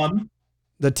 tally bum,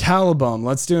 The Taliban.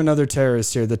 Let's do another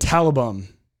terrorist here. The Taliban.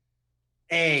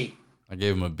 A. I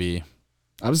gave him a B.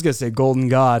 I was gonna say Golden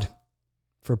God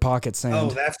for pocket Oh,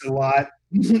 sand. that's a lot.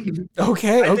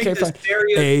 Okay, I okay, think fine. the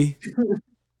stereo- A.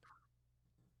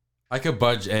 I could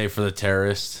budge A for the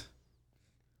terrorist.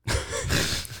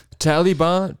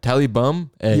 Talibum?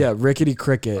 A. Yeah, Rickety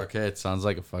Cricket. Okay, it sounds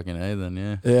like a fucking A then,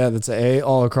 yeah. Yeah, that's an A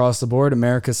all across the board.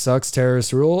 America sucks.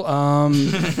 Terrorist rule.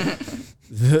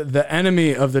 The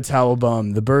enemy of the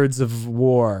Taliban, the birds of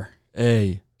war.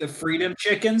 A. The freedom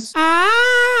chickens. A.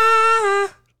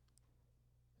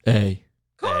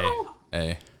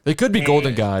 A. They could be A.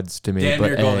 golden gods to me, Damn but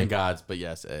near A. golden gods, but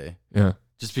yes, A. Yeah.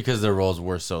 Just because their roles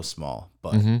were so small.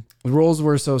 But The roles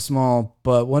were so small,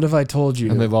 but what if I told you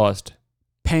And they lost.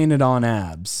 painted on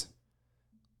abs?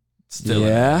 still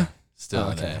Yeah. Still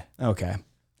an Okay. A. Okay.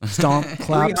 Stomp,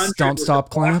 clap, 300 stomp, was stop, a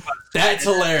clap. That's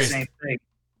hilarious. Same thing.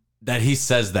 That he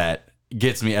says that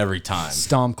gets me every time.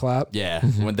 Stomp, clap. Yeah,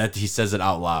 when that he says it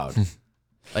out loud.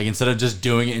 Like instead of just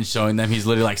doing it and showing them, he's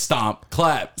literally like stomp,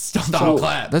 clap, stomp,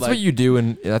 clap. That's like, what you do,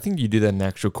 and I think you do that in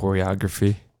actual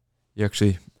choreography. You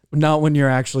actually Not when you're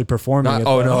actually performing not. it.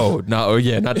 Oh though. no, no,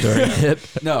 yeah, not during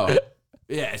it. No.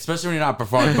 Yeah, especially when you're not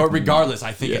performing. But regardless,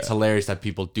 I think it's hilarious that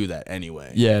people do that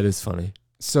anyway. Yeah, it is funny.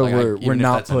 So Like, we're even if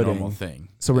not that's a normal putting. thing.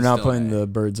 So we're it's not still putting an A. the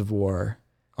Birds of War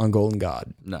on Golden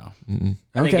God. No. I think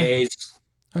Okay. A is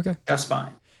Okay. just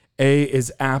fine. A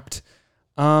is apt.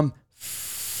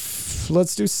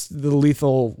 Let's do the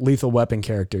lethal weapon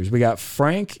characters. We got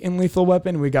Frank in Lethal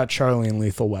Weapon. We got Charlie in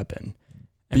Lethal Weapon.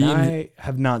 And I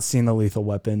have not seen the Lethal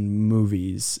Weapon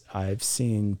movies. I've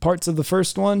seen parts of the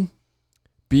first one.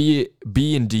 B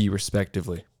and D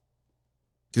respectively.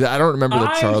 'Cause I don't remember the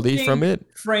I Charlie think from it.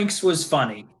 Frank's was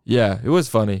funny. Yeah, it was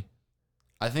funny.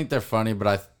 I think they're funny, but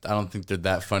I don't think they're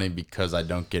that funny because I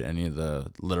don't get any of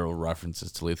the literal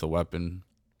references to Lethal Weapon.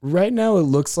 Right now, it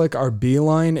looks like our B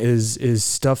line is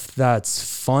stuff that's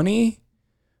funny,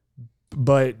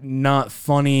 but not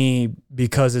funny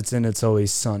because it's in It's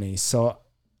Always Sunny. So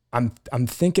I'm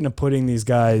thinking of putting these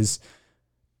guys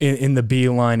in the B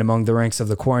line among the ranks of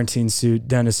the Quarantine Suit,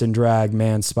 Dennis and Drag,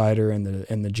 Man Spider, and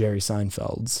the Jerry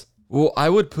Seinfelds. Well, I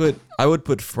would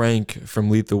put Frank from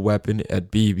Lethal Weapon at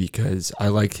B because I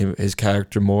like his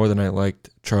character more than I liked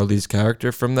Charlie's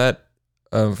character from that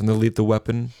from the Lethal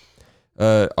Weapon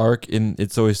arc in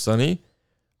It's Always Sunny.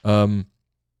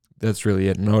 That's really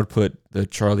it. And I would put the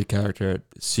Charlie character at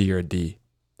C or a D.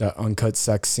 That uncut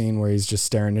sex scene where he's just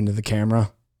staring into the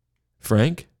camera.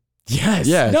 Frank? Yes.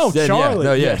 Yeah. No, then, Charlie.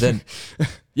 Yeah, no, yeah. Then,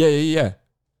 yeah.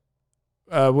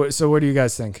 So what do you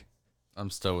guys think? I'm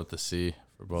still with the C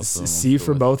for both of them. C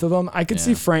for both of them. I could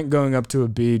see Yeah. Frank going up to a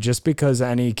B just because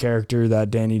any character that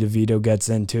Danny DeVito gets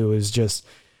into is just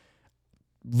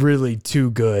really too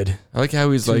good. I like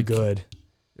how he's Too like, good.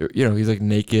 he's like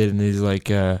naked and he's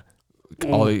like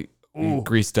all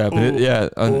greased up. And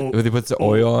when he puts the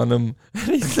oil on him, and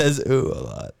he says "ooh" a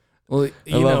lot. Well,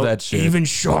 I love that shit. Even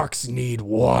sharks need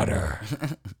water.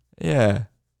 Yeah.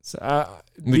 So,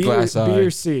 The B, glass B eye.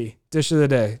 or C? Dish of the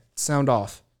day. Sound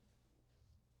off.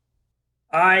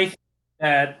 I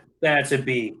think that's a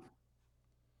B.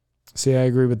 See, I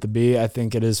agree with the B. I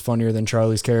think it is funnier than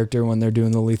Charlie's character when they're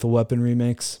doing the Lethal Weapon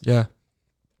remakes. Yeah.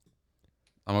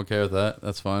 I'm okay with that.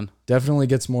 That's fine. Definitely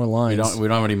gets more lines. We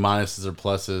don't have any minuses or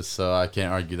pluses, so I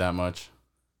can't argue that much.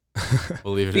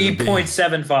 We'll leave it at a B.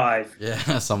 B.75.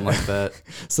 Yeah, something like that.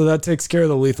 So that takes care of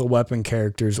the Lethal Weapon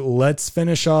characters. Let's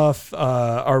finish off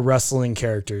our wrestling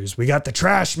characters. We got the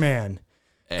Trash Man.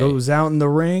 A. Goes out in the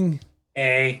ring,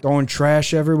 A. throwing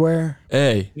trash everywhere.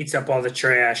 A. Eats up all the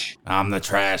trash. I'm the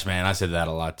trash man. I said that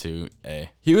a lot too. A.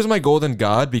 He was my golden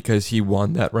god because he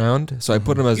won that round. So I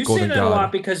put him as You say golden that a lot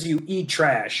god. because you eat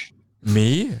trash.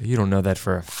 Me? You don't know that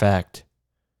for a fact.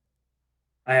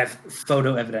 I have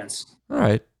photo evidence. All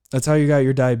right. That's how you got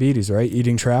your diabetes, right?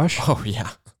 Eating trash. Oh yeah.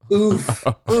 Oof.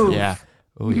 Oof. Yeah.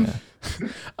 Oh yeah.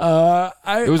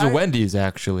 It It was a Wendy's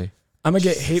actually. I'm gonna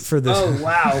get hate for this. Oh,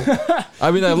 wow.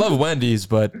 I mean, I love Wendy's,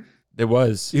 but it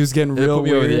was. He was getting It real put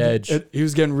me over weird. the edge. He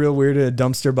was getting real weird at a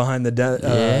dumpster behind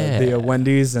the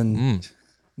Wendy's, and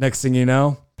next thing you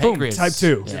know, boom, Pancreas. type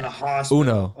 2. In a hospital.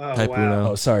 Uno. Oh, Type wow.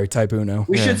 Uno. Oh, sorry, type Uno.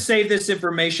 We Yeah. should save this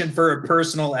information for a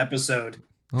personal episode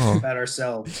Oh. about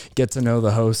ourselves. Get to know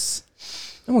the hosts.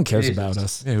 No one cares Jesus. about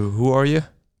us. Hey, who are you?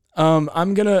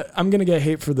 I'm gonna get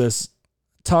hate for this.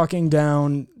 Talking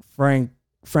down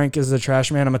Frank is the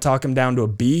trash man. I'm gonna talk him down to a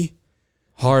B.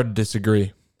 Hard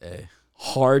disagree. A.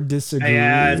 Hard disagree.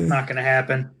 Yeah, it's not going to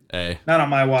happen. A. Not on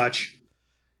my watch.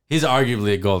 He's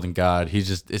arguably a golden god. It's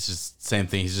just same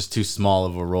thing. He's just too small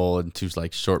of a role in too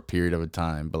like short period of a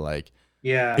time. But like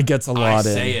Yeah. It gets a I lot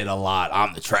say in. it a lot.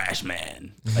 I'm the trash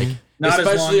man. Like Not as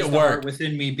long especially as at the heart work.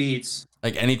 within me beats.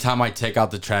 Like anytime I take out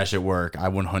the trash at work, I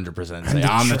 100% say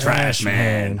the I'm the trash trash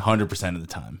man. man. 100% of the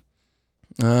time.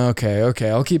 Okay.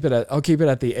 I'll keep it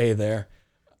at the A there.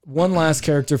 One last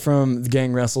character from the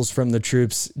Gang Wrestles from the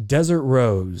Troops, Desert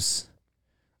Rose.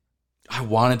 I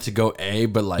wanted to go A,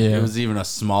 but like Yeah. it was even a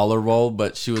smaller role.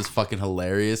 But she was fucking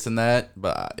hilarious in that.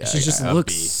 But yeah, She just a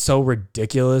looks B. so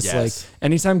ridiculous. Yes. Like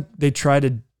anytime they try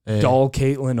to A. doll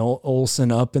Caitlin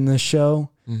Olsen up in this show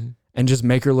Mhm. and just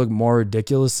make her look more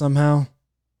ridiculous somehow,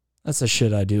 that's the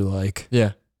shit I do like.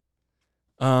 Yeah.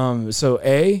 So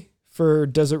A for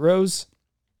Desert Rose?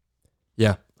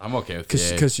 Yeah. I'm okay with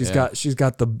Because she's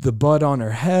got the bud on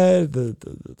her head, the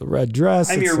red dress.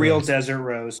 I'm your It's real like, Desert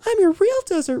Rose. I'm your real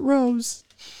Desert Rose.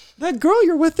 That girl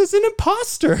you're with is an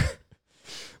imposter.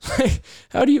 Like,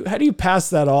 how do you pass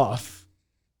that off?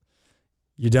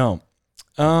 You don't.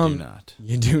 do not.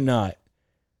 You do not.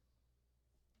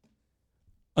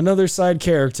 Another side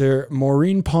character,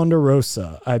 Maureen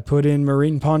Ponderosa. I put in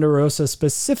Maureen Ponderosa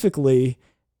specifically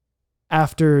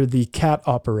after the cat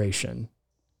operation.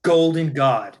 Golden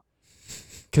God.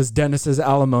 Because Dennis's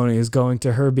alimony is going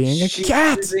to her being a She's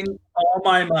cat. using all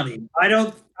my money. I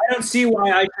don't see why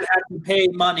I should have to pay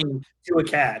money to a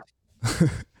cat.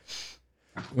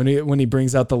 When he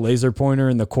brings out the laser pointer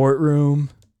in the courtroom,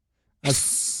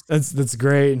 that's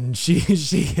great, and she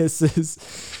hisses.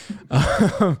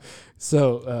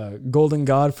 Golden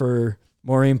God for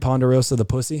Maureen Ponderosa the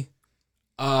pussy.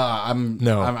 I'm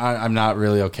not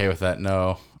really okay with that.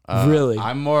 No. Really?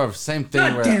 I'm more of same thing.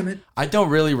 God where damn it. I don't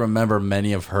really remember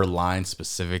many of her lines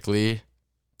specifically.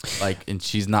 Like, and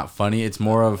she's not funny. It's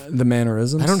more of The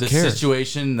mannerisms. I don't the care.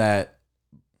 situation that,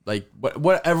 like,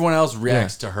 what everyone else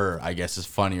reacts to her, I guess, is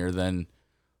funnier than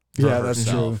her Yeah, that's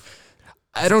herself. true.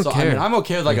 I don't So, care. I mean, I'm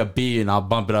okay with like a B, and I'll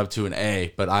bump it up to an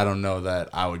A, but I don't know that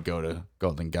I would go to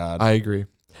Golden God. I agree.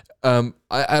 I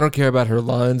don't care about her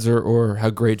lines or how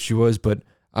great she was, but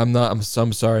I'm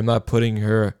sorry. I'm not putting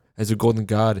her as a Golden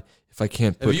God if I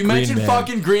can't put if you Green mention Man.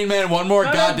 fucking Green Man one more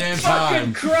goddamn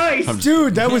Fucking time, Christ.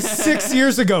 Dude, that was 6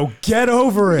 years ago. Get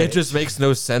over it. It just makes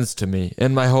no sense to me,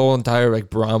 and my whole entire like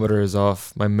barometer is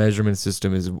off. My measurement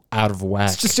system is out of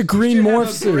whack. It's just a green You should morph have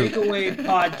a suit. breakaway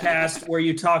podcast where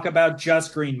you talk about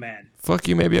just Green Man. Fuck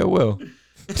you. Maybe I will.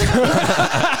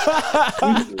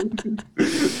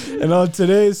 And on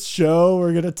today's show,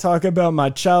 we're going to talk about my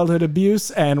childhood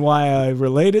abuse and why I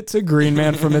relate it to Green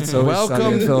Man from It's Always Sunny in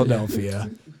Welcome.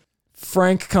 Philadelphia.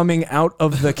 Frank coming out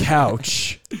of the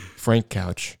couch. Frank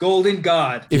Couch. Golden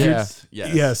God. If Yeah.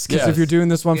 Yes, because Yes. if you're doing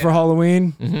this one for Yeah.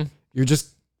 Halloween, you're just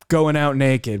going out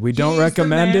naked. We don't He's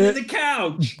recommend the man it. in the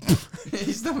couch.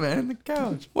 he's the man in the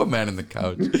couch. What man in the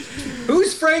couch?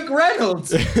 Who's Frank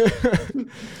Reynolds?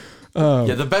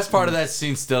 Yeah, the best part of that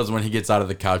scene still is when he gets out of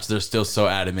the couch. They're still so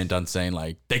adamant on saying,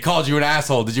 like, they called you an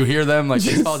asshole. Did you hear them? Like,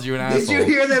 they called you an asshole. Did you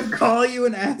hear them call you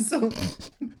an asshole?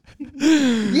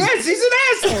 Yes, he's an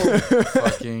asshole.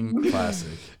 Fucking classic.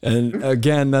 And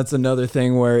again, that's another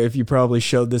thing where if you probably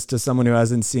showed this to someone who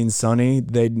hasn't seen Sunny,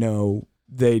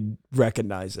 they'd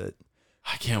recognize it.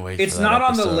 I can't wait. It's for that not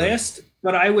on the episode. list,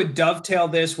 but I would dovetail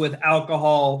this with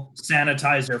alcohol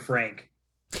sanitizer Frank.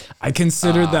 I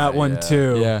considered that one yeah.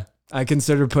 too. Yeah. I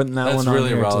considered putting that That's one on really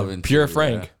here too. relevant. Pure too,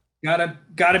 Frank. Gotta be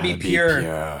Gotta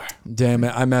pure. Damn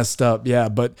it, I messed up. Yeah,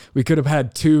 but we could have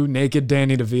had 2 naked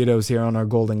Danny DeVitos here on our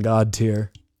Golden God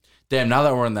tier. Damn, now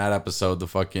that we're in that episode,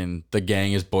 the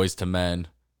gang is Boys to Men.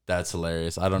 That's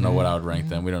hilarious. I don't know what I would rank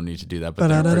them. We don't need to do that, but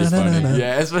they're pretty funny.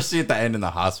 Yeah, especially at the end in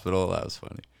the hospital. That was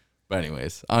funny. But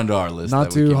anyways, onto our list. Not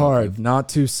that we too came up hard, with. not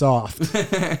too soft.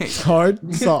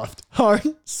 Hard, soft, hard,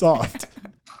 soft.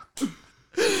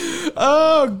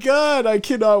 Oh God, I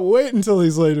cannot wait until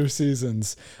these later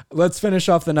seasons. Let's finish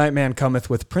off the Nightman Cometh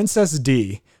with Princess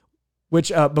D,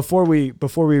 which before we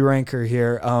rank her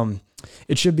here,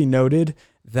 it should be noted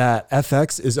that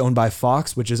FX is owned by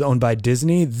Fox, which is owned by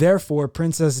Disney. Therefore,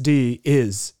 Princess D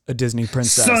is a Disney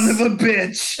princess. Son of a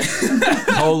bitch.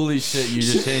 Holy shit, you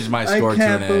just changed my I score to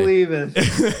can't an A. believe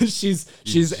it. she's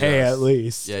just- A at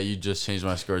least. Yeah, you just changed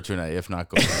my score to an A, if not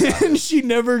gold. And she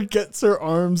never gets her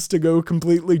arms to go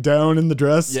completely down in the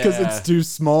dress because Yeah. it's too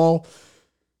small.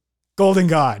 Golden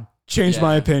God. Changed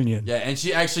my opinion. Yeah, and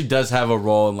she actually does have a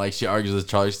role, and like she argues with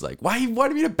Charlie. She's like, "Why you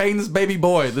wanted me to bang this baby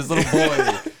boy, this little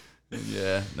boy?"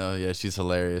 Yeah, she's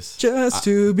hilarious. Just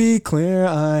to be clear,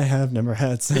 I have never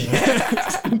had sex.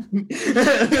 Yeah,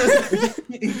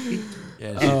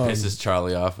 she pisses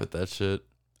Charlie off with that shit.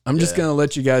 I'm just going to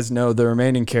let you guys know the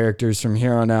remaining characters from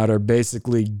here on out are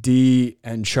basically D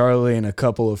and Charlie and a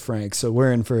couple of Franks. So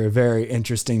we're in for a very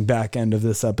interesting back end of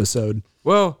this episode.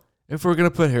 Well, if we're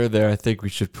gonna put her there, I think we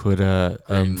should put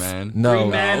Green Man. No, Green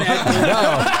Man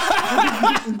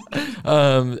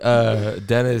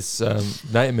Dennis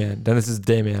Nightman. Dennis is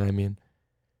Dayman. I mean,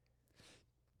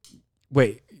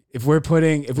 Wait, if we're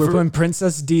putting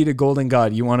Princess D to Golden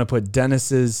God, you want to put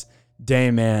Dennis's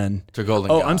Dayman. To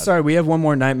Golden Oh, God. I'm sorry. We have one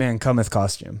more Nightman Cometh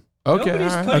costume. okay,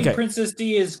 Nobody's all right. putting Okay. Princess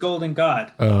D as Golden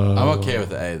God. I'm okay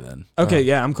with A then. Okay,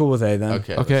 yeah, I'm cool with A then.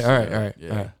 Okay. Okay, let's all do right, that. all right, Yeah.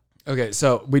 all right. Okay,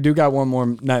 so we do got one more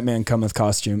Nightman Cometh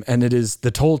costume, and it is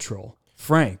the Toll Troll,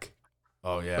 Frank.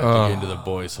 Oh yeah, to get into the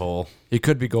boys' hole. He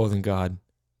could be Golden God.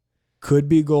 Could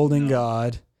be Golden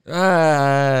God.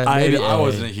 Maybe I A.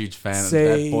 wasn't a huge fan.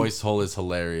 Say- That voice hole is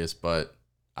hilarious, but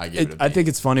I give it a B. I think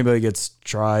it's funny, but it gets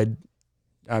tried.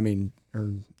 I mean,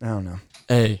 or I don't know.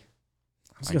 A. I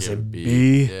was I gonna give say it a B.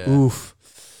 B. Yeah. Oof.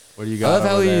 What do you I got love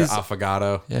how over there? he's-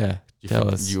 Affogato. Yeah.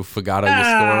 Tell us. You forgot your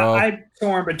score. I'm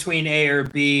torn between A or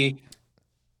B.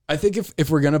 I think if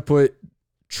we're gonna put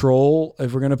Troll,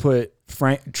 if we're gonna put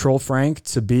Troll Frank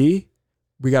to B,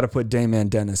 we got to put Dayman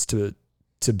Dennis to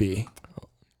B.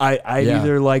 I'd Yeah.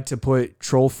 either like to put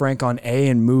Troll Frank on A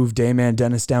and move Dayman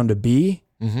Dennis down to B,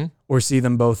 Mm-hmm. or see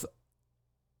them both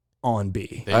on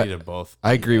B. They I- need to both.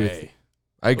 I be agree with A. you.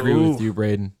 I agree Ooh. with you,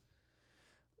 Braden.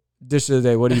 Dish of the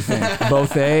day. What do you think?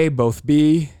 Both A, both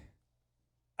B.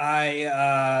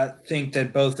 I think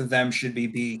that both of them should be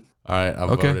B. All right, I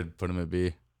Okay. voted. Put him at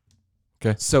B.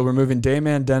 So we're moving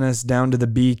Dayman Dennis down to the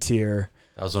B tier.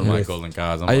 That was one of my With- golden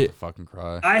gods. I'm I- about to fucking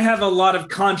cry. I have a lot of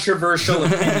controversial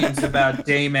opinions about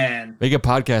Dayman. Make a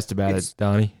podcast about it,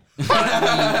 Donnie.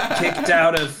 Kicked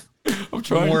out of I'm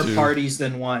trying more to. parties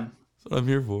than one. That's what I'm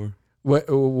here for.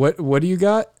 What do you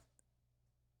got?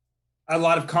 A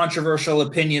lot of controversial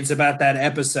opinions about that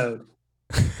episode.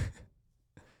 A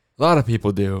lot of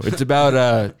people do. It's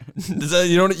about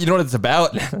you know what it's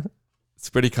about. It's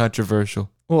pretty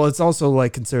controversial. Well, it's also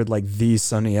like considered like the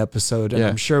Sunny episode, and Yeah.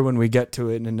 I'm sure when we get to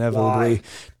it and inevitably Why?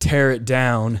 tear it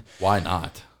down. Why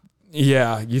not?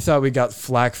 Yeah, you thought we got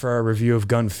flack for our review of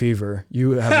Gun Fever.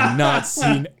 You have not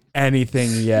seen anything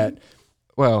yet.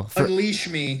 Well, Unleash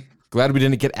me. glad we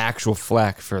didn't get actual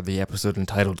flack for the episode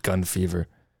entitled Gun Fever.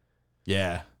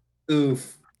 Yeah.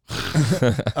 Oof.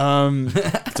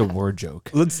 It's a word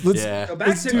joke. Let's Yeah. Go back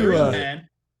Let's to do, the real uh, man.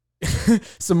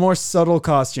 some more subtle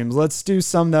costumes. Let's do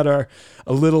some that are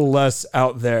a little less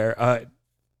out there.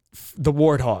 The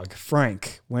Warthog,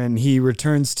 Frank, when he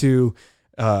returns to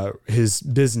his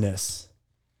business.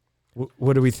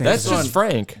 What do we think? That's of that? just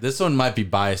Frank. This one might be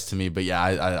biased to me, but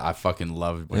yeah, I fucking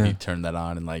loved when he turned that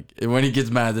on and like when he gets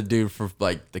mad at the dude for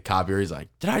like the copier, he's like,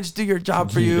 "Did I just do your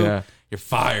job for you? Yeah. You're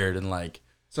fired." And like,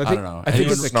 So I don't know. I think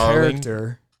And it's he's a snarling.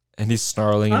 character. And he's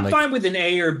snarling I'm and like fine with an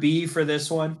A or B for this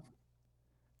one.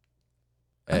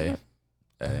 A.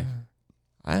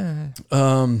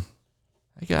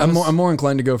 I guess. I'm more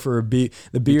inclined to go for a B,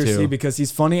 the B Me or C, too. because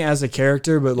he's funny as a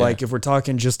character, but like if we're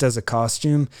talking just as a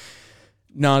costume,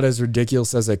 not as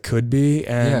ridiculous as it could be,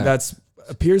 and Yeah. that's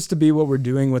appears to be what we're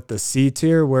doing with the C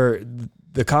tier, where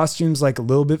the costume's like a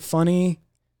little bit funny.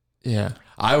 Yeah.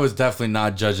 I was definitely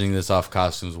not judging this off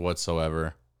costumes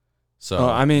whatsoever. So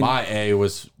I mean- my A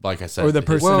was like I said, Or the his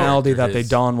personality character, that they his-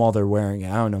 don while they're wearing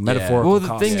it. I don't know, metaphorical Well, the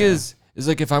costume. thing is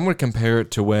like if I'm going to compare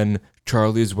it to when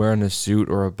Charlie's wearing a suit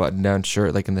or a button-down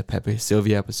shirt, like in the Pepe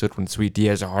Sylvia episode when Sweet D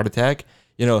has a heart attack,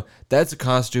 that's a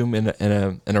costume in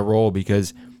a role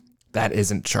because that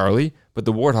isn't Charlie, but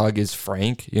the Warthog is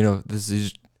Frank.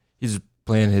 He's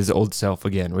playing his old self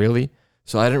again, really.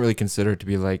 So I didn't really consider it to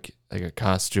be like a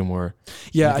costume or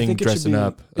yeah, I anything think it should dressing be,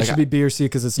 up. it Like, should be B or C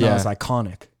because it's not Yeah. as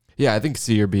iconic. yeah, I think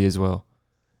C or B as well.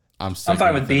 I'm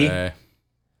fine with B. A.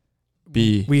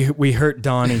 B. We hurt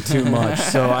Donnie too much,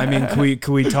 so I mean,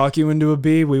 can we talk you into a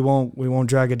B? We won't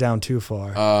drag it down too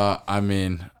far. I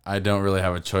mean, I don't really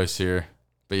have a choice here,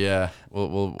 but yeah,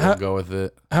 we'll go with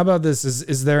it. How about this?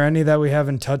 Is there any that we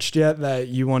haven't touched yet that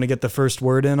you want to get the first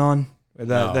word in on that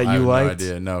No, that I you have liked? No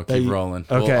idea. No, That keep you- rolling.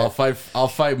 Okay. I'll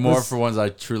fight more Let's- for ones I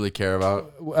truly care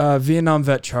about. Vietnam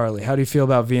vet Charlie. How do you feel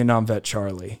about Vietnam vet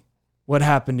Charlie? What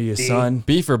happened to you, B. son?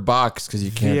 B for box because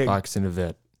you can't Viet- box in a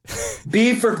vet.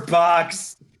 B for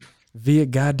box.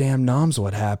 Viet goddamn noms.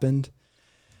 What happened?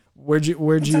 Where'd you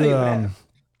tell you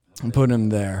what put him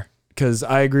there? Because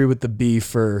I agree with the B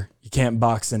for you can't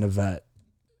box in a vet.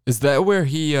 Is that where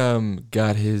he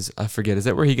got his? I forget. Is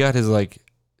that where he got his like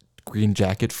green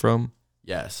jacket from?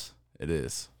 Yes, it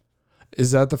is.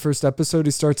 Is that the first episode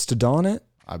he starts to don it?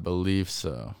 I believe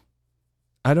so.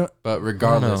 I don't. But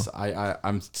regardless,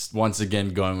 I'm once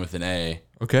again going with an A.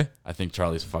 Okay. I think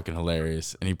Charlie's fucking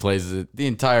hilarious, and he plays it the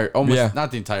entire,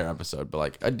 not the entire episode, but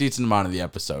like a decent amount of the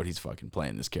episode. He's fucking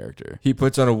playing this character. He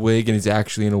puts on a wig and he's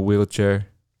actually in a wheelchair.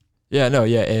 Yeah. No.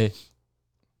 Yeah. A.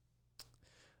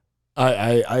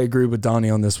 I agree with Donnie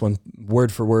on this one,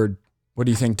 word for word. What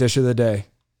do you think? Dish of the day.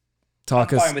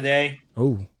 Talk I'm us. fine with A.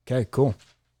 Oh, okay, cool.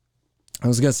 I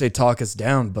was gonna say talk us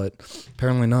down, but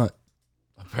apparently not.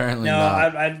 Apparently No,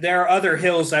 not. there are other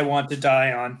hills I want to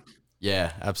die on.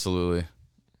 Yeah, absolutely.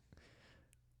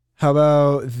 How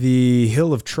about the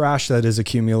hill of trash that is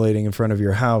accumulating in front of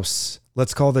your house?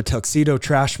 Let's call the tuxedo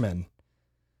trashmen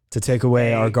to take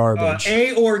away our garbage.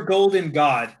 A or Golden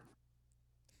God.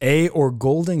 A or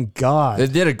Golden God? They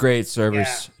did a great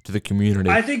service to the community.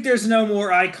 I think there's no more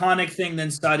iconic thing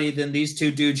than these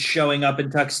two dudes showing up in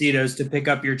tuxedos to pick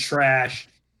up your trash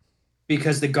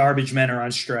because the garbage men are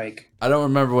on strike. I don't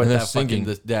remember what And they're that singing.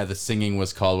 the singing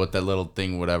was called, what that little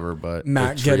thing, whatever. But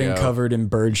Matt the trio. getting covered in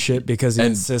bird shit because he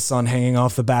And- insists on hanging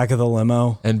off the back of the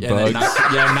limo. and Yeah, bugs.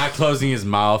 not closing his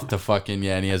mouth to fucking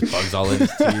and he has bugs all in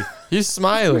his teeth. He's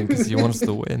smiling because he wants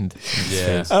the wind. in his Yeah.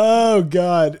 face. Oh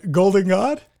God, Golden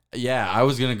God. Yeah, I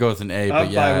was gonna go with an A, I'm but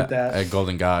fine yeah, with that. a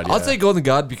Golden God. I'll yeah. say Golden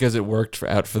God because it worked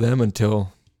out for them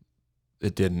until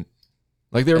it didn't.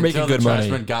 Like they were Until making good the money.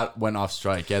 Trashmen went off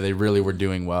strike. Yeah, they really were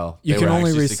doing well. You They can were only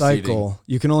actually recycle. succeeding.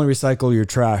 You can only recycle your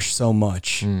trash so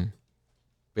much.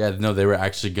 Yeah, no, they were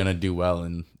actually gonna do well,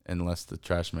 unless the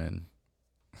Trashmen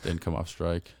didn't come off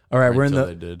strike. All right, Or we're in until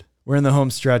the they did. we're in the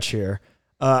home stretch here.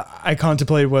 I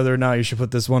contemplated whether or not you should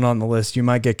put this one on the list. You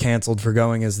might get canceled for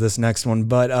going as this next one,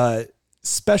 but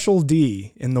Special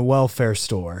D in the welfare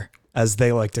store, as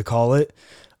they like to call it,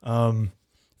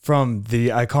 from the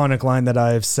iconic line that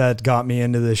I've said got me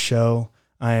into this show.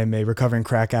 I am a recovering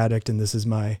crack addict, and this is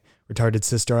my retarded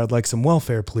sister. I'd like some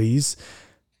welfare, please.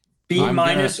 B- I'm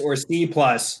gonna- or C+.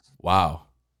 Wow.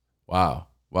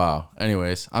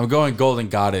 Anyways, I'm going Golden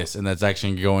Goddess, and that's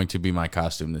actually going to be my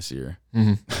costume this year.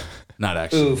 Not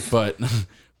actually, Oof. but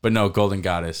no, Golden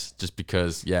Goddess, just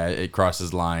because it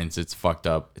crosses lines. It's fucked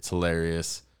up. It's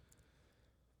hilarious.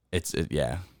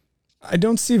 Yeah. I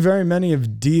don't see very many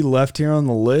of D left here on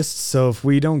the list, so if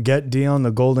we don't get D on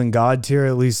the Golden God tier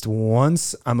at least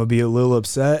once, I'm gonna be a little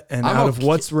upset. And I'm out of okay.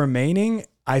 what's remaining,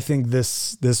 I think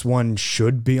this one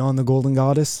should be on the Golden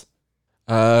Goddess.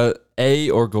 A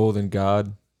or Golden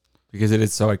God because it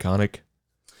is so iconic.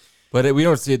 But we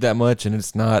don't see it that much, and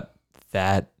it's not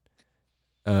that.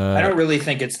 I don't really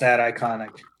think it's that iconic.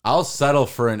 I'll settle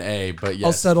for an A, but yes,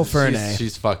 I'll settle for an she's- A.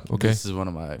 She's fucking. Okay. This is one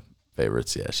of my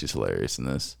favorites. Yeah, she's hilarious in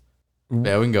this.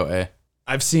 Yeah, we can go A.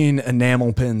 I've seen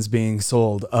enamel pins being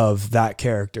sold of that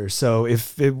character, so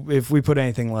if we put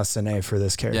anything less than A for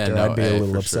this Yeah, character, no, I'd be a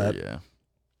little for upset. Sure,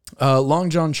 yeah. Long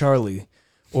John Charlie,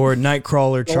 or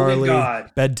Nightcrawler Charlie,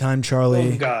 God. Bedtime Charlie,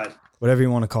 Golden God. whatever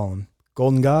you want to call him.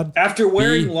 Golden God. After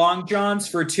wearing B. long johns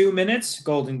for 2 minutes,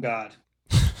 Golden God.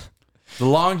 The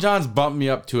Long Johns bumped me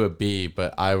up to a B,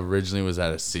 but I originally was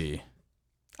at a C.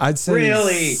 I'd say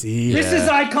Really? C. This is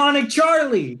iconic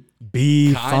Charlie.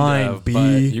 B, Kind fine, of, B.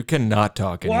 but You cannot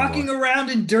talk anymore. Walking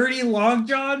around in dirty long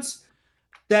johns.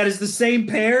 That is the same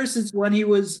pair since when he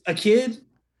was a kid.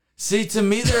 See, to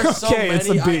me, there are so Okay, it's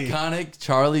many a B. iconic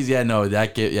Charlies. Yeah, no,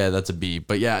 that's a B.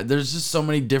 But yeah, there's just so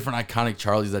many different iconic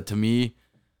Charlies that to me,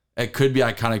 it could be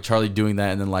iconic Charlie doing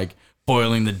that and then like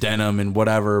boiling the denim and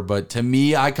whatever. But to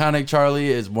me, iconic Charlie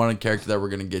is one character that we're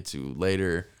gonna get to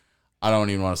later. I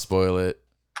don't even want to spoil it.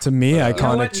 To me, You know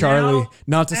iconic what, Charlie. now,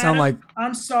 Not to sound Adam, like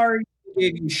I'm sorry I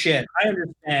gave you shit. I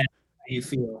understand how you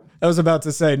feel. I was about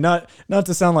to say, not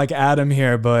to sound like Adam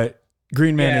here, but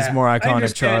Green Man is more I iconic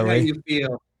understand how Charlie. you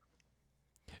feel.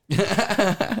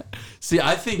 See,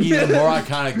 I think even more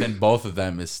iconic than both of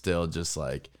them is still just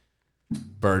like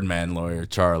Birdman lawyer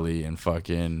Charlie and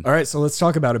fucking. All right, so let's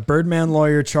talk about it. Birdman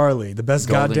lawyer Charlie, the best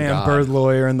Golden goddamn God. bird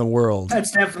lawyer in the world.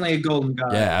 That's definitely a Golden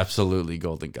God. Yeah, absolutely,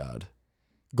 Golden God,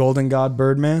 Golden God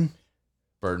Birdman,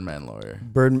 Birdman lawyer,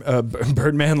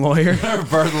 Birdman lawyer.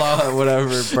 Bird law, whatever.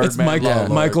 Birdman It's Michael law, lawyer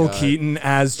Michael guy. Keaton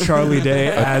as Charlie Day,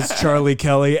 as Charlie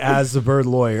Kelly, as the bird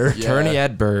lawyer. Yeah. Attorney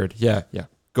at Bird. Yeah.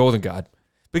 Golden God.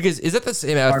 Because is that the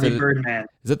same Harvey outfit? Birdman.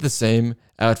 Is that the same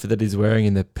outfit that he's wearing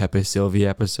in the Pepe Sylvia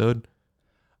episode?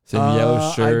 Same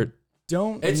yellow shirt.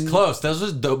 Don't. It's close. Those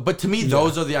are, but to me,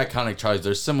 those are the iconic Charlies.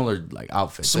 They're similar, like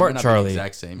outfits. They Smart may not be Charlie. the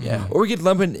exact same. Yeah. Or we could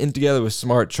lump it in together with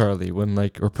Smart Charlie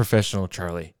or Professional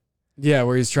Charlie. Yeah,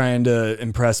 where he's trying to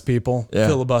impress people, Yeah.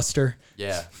 filibuster.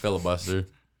 Yeah, filibuster.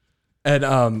 And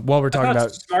while we're I talking thought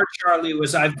about, Smart Charlie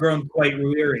was I've grown quite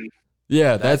weary.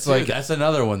 Yeah, that's like that's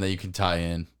another one that you can tie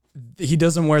in. he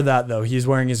doesn't wear that though. He's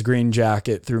wearing his green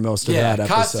jacket through most of Yeah, that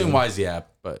episode. costume wise, yeah,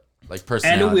 but like And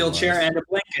personality. a wheelchair and a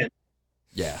blanket.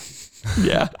 Yeah.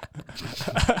 yeah.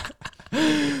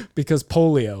 because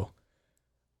polio.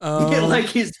 Like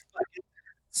he's fucking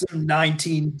some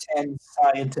 1910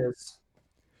 scientist.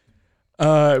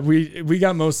 We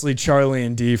got mostly Charlie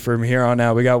and D from here on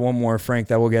out. We got one more Frank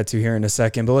that we'll get to here in a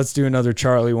second, but let's do another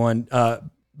Charlie one.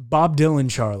 Bob Dylan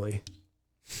Charlie.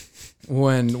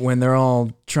 When they're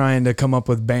all trying to come up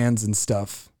with bands and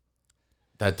stuff.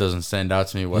 That doesn't stand out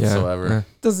to me whatsoever. Yeah.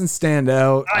 Doesn't stand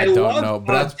out. I don't love know,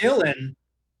 but Bob Dylan.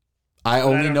 I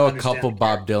only don't know a understand couple the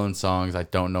Bob Dylan songs. I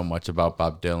don't know much about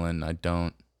Bob Dylan.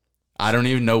 I don't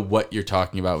even know what you're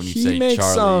talking about when you He say makes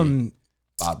Charlie.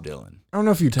 Bob Dylan. I don't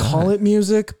know if you'd call it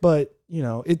music, but you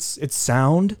know, it's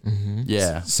sound.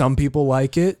 Yeah. Some people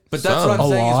like it. But that's what A I'm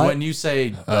saying lot. is when you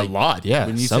say A lot, yeah.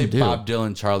 when you some say do. Bob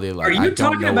Dylan, Charlie, like Are you I don't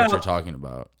talking know what about- you're talking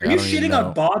about. Are I you don't even shitting know.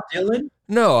 on Bob Dylan?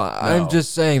 No, I'm No.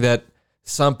 just saying that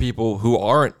some people who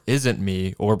isn't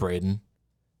me or Braden,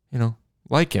 you know,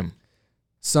 like him.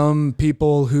 Some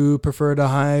people who prefer to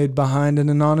hide behind an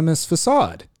anonymous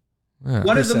facade. Yeah.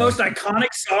 One of the say. most iconic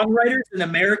songwriters in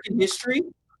American history,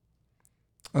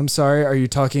 I'm sorry, are you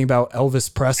talking about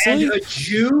Elvis Presley? and a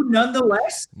Jew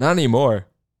nonetheless. Not anymore.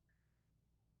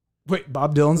 Wait,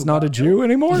 Bob Dylan's not a Jew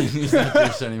anymore? He's not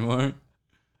this anymore.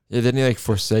 Yeah, didn't he like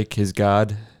forsake his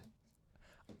God?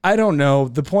 I don't know.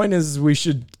 The point is we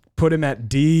should put him at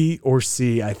D or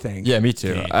C, I think. Yeah, me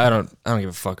too. Yeah. I don't give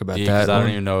a fuck about Because that. I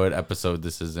don't even know what episode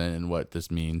this is in and what this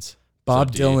means. Bob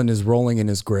So D. Dylan is rolling in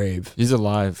his grave. He's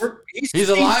alive. He's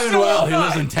alive and so well. He alive.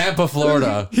 lives in Tampa,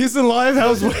 Florida. He's alive.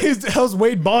 How's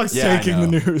Wade Boggs Yeah, I taking the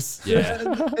know. news? Yeah.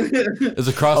 It's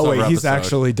a crossover Oh wait, he's episode.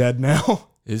 actually dead now.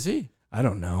 Is he? I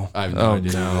don't know. I have no Oh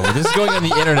idea. no. This is going on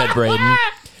the internet, Braden.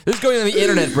 This is going on the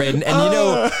internet, Braden. And you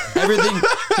know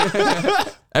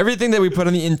everything that we put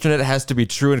on the internet has to be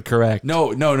true and correct.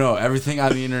 No. Everything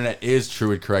on the internet is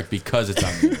true and correct because it's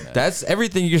on the internet. That's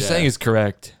everything you're saying is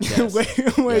correct. Yes.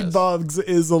 Wade Yes. Boggs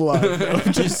is alive. though,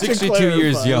 He's just to 62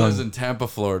 years clarify. He young. lives in Tampa,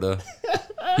 Florida,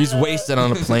 He's wasted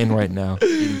on a plane right now.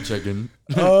 eating chicken.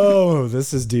 Oh,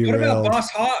 this is What derailed. about Boss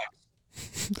Hogg?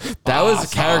 That was a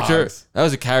Boss character. Hogs. That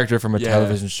was a character from a Yeah.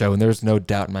 television show, and there's no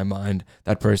doubt in my mind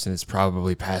that person has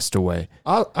probably passed away.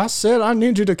 I said I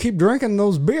need you to keep drinking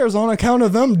those beers on account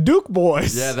of them Duke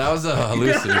boys. Yeah, that was a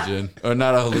hallucinogen. Or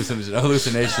not a hallucinogen, a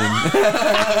hallucination.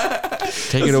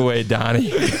 Take it away,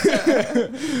 Donnie.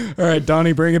 All right,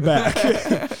 Donnie, bring it back.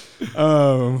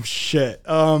 Oh shit.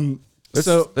 Let's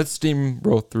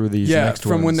steamroll through these Yeah, next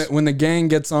from ones. when the gang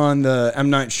gets on the M.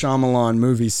 Night Shyamalan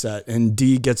movie set and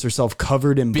Dee gets herself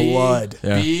covered in blood.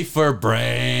 Yeah. B for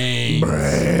brains.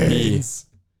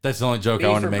 That's the only joke B I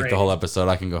want to for make the whole episode.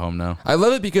 I can go home now. I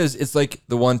love it because it's like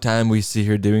the one time we see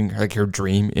her doing like her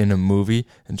dream in a movie,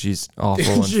 and she's awful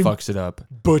and She- fucks it up.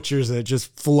 Butchers it,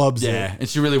 just flubs Yeah, it. and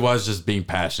she really was just being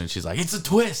passionate. She's like, it's a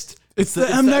twist. It's the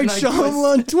M. Night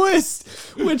Shyamalan twist.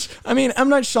 Which, I mean, M.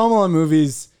 Night Shyamalan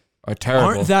movies Are terrible.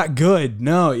 aren't that good.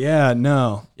 No, yeah,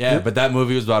 no. Yeah, but that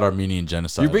movie was about Armenian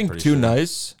genocide. You're being I'm pretty too sure.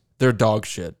 nice. They're dog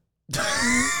shit.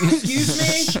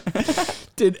 Excuse me?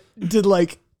 Did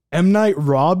like M. Night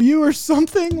rob you or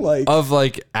something? Like Of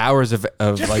like hours of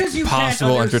Just like because you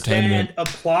possible can't entertainment. understand a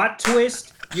plot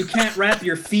twist, you can't wrap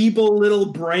your feeble little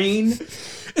brain.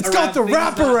 it's got the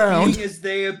around things not wraparound. being as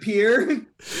they appear.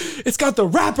 It's got the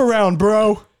wraparound,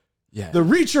 bro. Yeah. The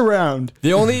reach around.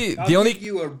 The only I'll the only give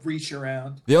you a reach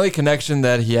around. the only connection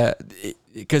that he had,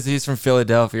 because he's from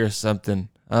Philadelphia or something.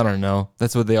 I don't know.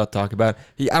 That's what they all talk about.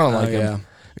 I don't like him.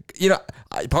 You know,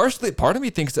 part of me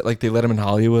thinks that like they let him in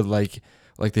Hollywood, like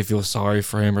they feel sorry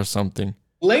for him or something.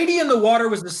 Lady in the Water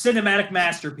was a cinematic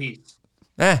masterpiece.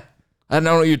 I don't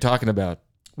know what you're talking about.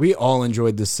 We all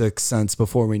enjoyed The Sixth Sense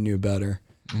before we knew better.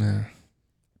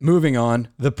 Moving on,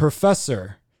 the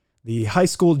professor, the high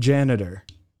school janitor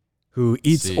who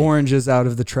eats C. oranges out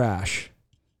of the trash.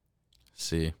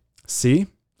 C. See?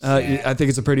 I think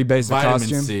it's a pretty basic Vitamin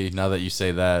costume. C, now that you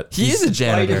say that. He is a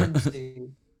janitor.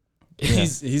 Vitamin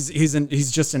C.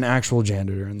 He's just an actual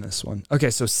janitor in this one. Okay,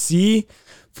 so C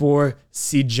for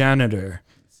C janitor.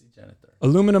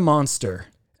 Aluminum monster.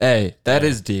 A. That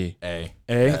is D. A.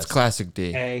 A. That's classic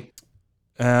D. Hey,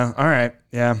 All right.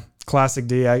 Yeah. Classic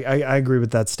D. I agree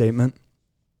with that statement.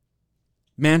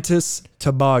 Mantis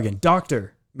Toboggan.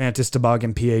 Dr. Mantis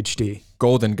Toboggan, PhD.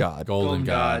 Golden God. Golden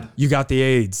God. You got the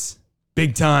AIDS.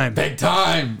 Big time. Big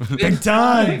time. Big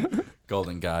time.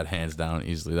 Golden God, hands down,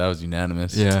 easily. That was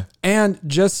unanimous. Yeah. And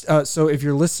just so if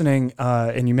you're listening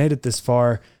and you made it this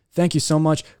far, thank you so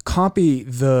much. Copy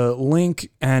the link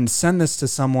and send this to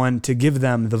someone to give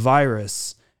them the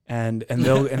virus, and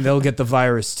they'll get the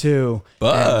virus too.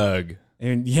 Bug.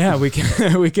 And yeah, we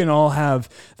can we can all have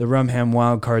the Rumham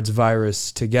Wildcards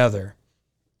virus together.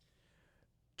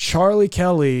 Charlie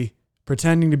Kelly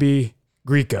pretending to be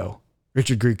Grieco,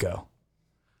 Richard Grieco.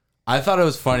 I thought it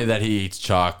was funny that he eats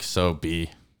chalk, so B.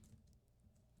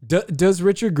 Does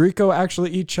Richard Grieco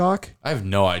actually eat chalk? I have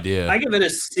no idea. I give it a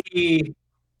C.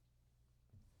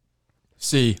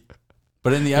 C.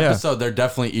 But in the episode, they're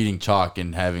definitely eating chalk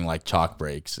and having like chalk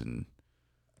breaks and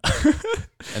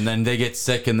and then they get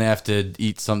sick and they have to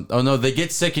eat some. Oh no, they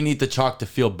get sick and eat the chalk to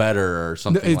feel better or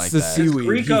something It's like the that. seaweed.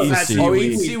 Grieco He eats had seaweed. Oh,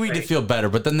 seaweed. eat seaweed to feel better,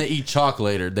 but then they eat chalk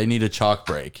later. They need a chalk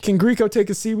break. Can Grieco take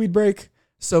a seaweed break?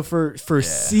 So for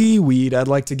seaweed, I'd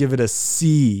like to give it a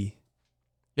C.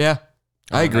 Yeah.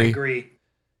 I agree.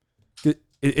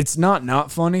 it's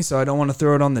not funny, so I don't want to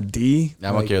throw it on the D.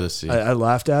 I'm okay with the C. I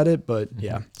laughed at it, but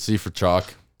yeah. C for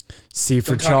chalk. C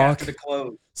for Don't talk chalk. after the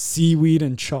close. Seaweed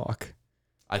and chalk.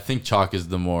 I think chalk is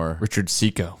the more Richard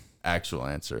Seco. actual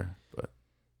answer, but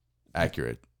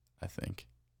accurate, I think.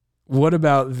 What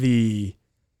about the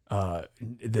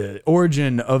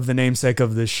origin of the namesake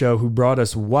of this show who brought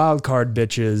us wildcard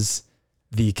bitches,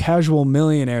 the casual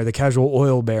millionaire, the casual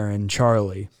oil baron,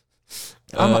 Charlie?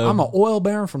 I'm an oil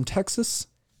baron from Texas.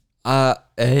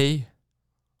 A.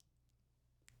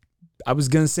 I was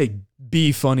going to say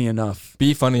B, funny enough.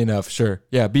 B, funny enough. Sure.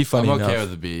 Yeah, B, funny I'm enough. okay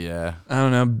with the B, yeah. I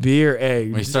don't know, B or A.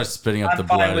 When you start spitting up I'm the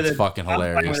fine blood, with it's it. fucking I'm fine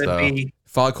hilarious, with it though. being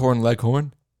Foghorn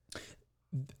Leghorn.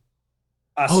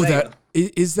 Oh, Sega.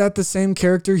 is that the same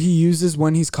character he uses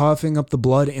when he's coughing up the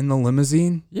blood in the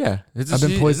limousine? Yeah. I've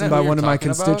been poisoned by one of my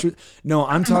constituents. No,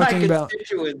 I'm talking about.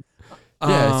 Constituents.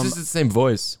 Yeah, it's just the same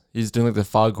voice. He's doing like the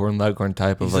Foghorn Leghorn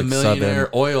type of He's like a millionaire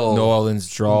Southern oil. New Orleans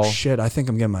drawl. Oh, shit, I think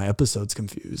I'm getting my episodes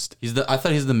confused. I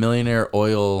thought he's the millionaire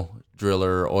oil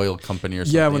driller, oil company or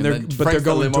something. Yeah, when And they're- then but they're Frank's the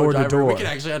going limo door to driver. door. We can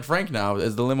actually add Frank now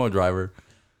as the limo driver.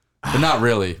 But not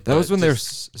really. That was when they were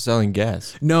just- selling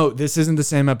gas. No, this isn't the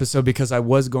same episode because I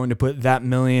was going to put that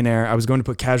millionaire. I was going to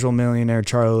put casual millionaire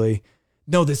Charlie.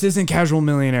 No, this isn't casual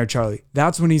millionaire Charlie.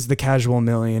 That's when he's the casual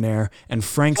millionaire and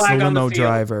Frank's Flag the on the limo field.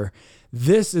 driver.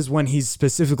 This is when he's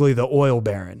specifically the oil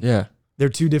baron. Yeah. They're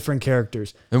two different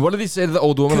characters. And what did he say to the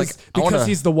old woman? Like, Because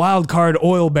he's the wild card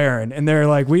oil baron, and they're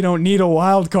like, we don't need a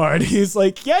wild card. He's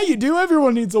like, yeah, you do.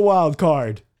 Everyone needs a wild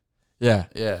card. yeah.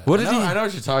 Yeah. What did I know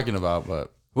what you're talking about,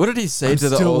 but What did he say I'm to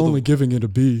the still old? only giving it a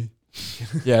B.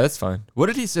 Yeah, that's fine. What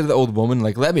did he say to the old woman?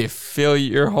 Like, let me fill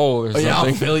your hole or something. yeah,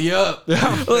 I'll fill you up.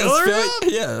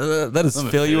 Let us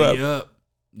fill you up.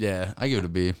 Yeah, I give it a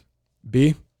B.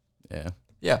 B. Yeah.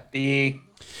 Yeah. The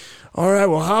All right,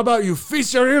 well, how about you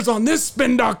feast your ears on this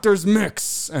Spin Doctors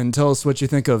mix and tell us what you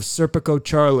think of Serpico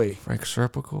Charlie. Frank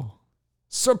Serpico.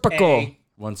 Serpico. A.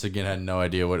 Once again, had no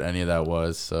idea what any of that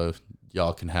was, so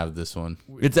y'all can have this one.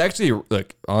 It's actually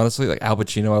like honestly like Al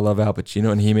Pacino. I love Al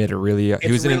Pacino, and he made a really.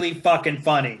 He was It's really fucking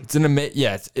funny. It's an amazing.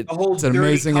 Yeah, The whole It's an dirty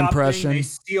amazing cop impression. Thing, they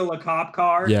steal a cop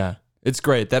car. yeah. It's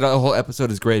great. That whole episode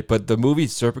is great. But the movie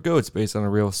Serpico, it's based on a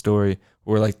real story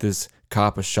where like this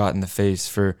cop was shot in the face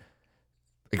for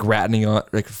like ratting on,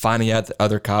 like finding out that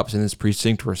other cops in this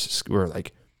precinct were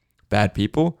like bad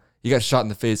people. He got shot in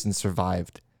the face and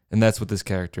survived, and that's what this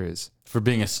character is. For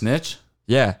being a snitch?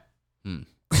 Yeah,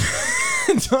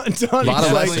 Donnie's Lot of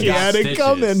like, lessons. he had it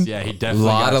coming. Yeah, he a definitely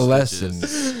lot got of stitches.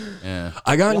 lessons. Yeah.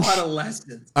 I got A in lot of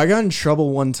lessons. I got in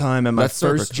trouble one time at my That's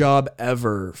first Serpico. job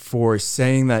ever for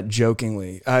saying that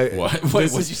jokingly. What? Wait, This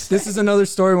what'd is, you say? this is another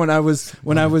story when I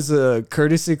was a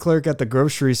courtesy clerk at the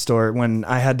grocery store when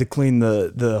I had to clean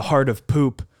the heart of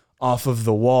poop off of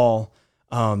the wall.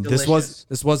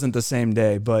 This wasn't the same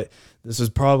day, but this was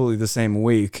probably the same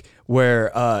week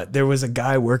where there was a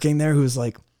guy working there who was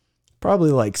like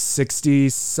probably like 60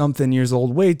 something years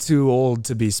old, way too old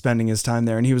to be spending his time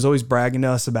there. And he was always bragging to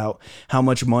us about how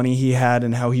much money he had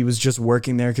and how he was just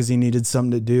working there because he needed something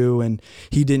to do and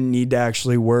he didn't need to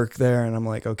actually work there. And I'm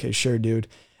like, okay, sure, dude.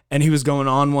 And he was going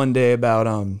on one day about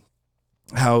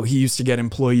how he used to get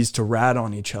employees to rat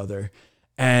on each other.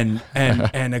 And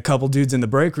a couple dudes in the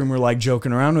break room were like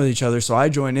joking around with each other. So I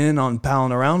join in on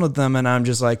palling around with them. And I'm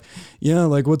just like, yeah,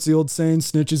 like what's the old saying?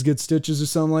 Snitches get stitches or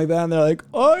something like that. And they're like,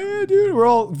 oh yeah, dude. We're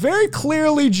all very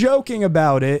clearly joking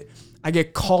about it. I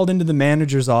get called into the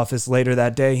manager's office later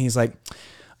that day. He's like,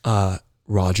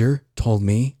 Roger told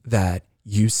me that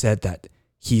you said that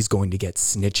he's going to get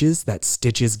snitches, that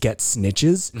stitches get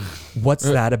snitches. What's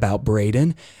that about,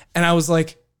 Braden? And I was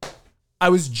like, I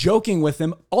was joking with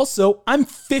him. Also, I'm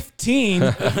 15.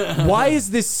 Why is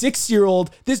this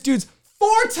 6-year-old, this dude's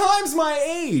 4 times my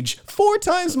age,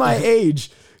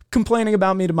 complaining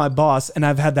about me to my boss, and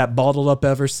I've had that bottled up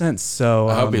ever since. So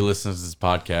I hope he listens to this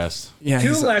podcast. yeah, Two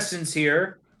he's- lessons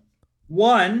here.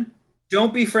 1,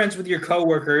 don't be friends with your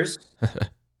coworkers.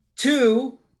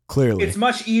 2, clearly. it's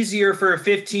much easier for a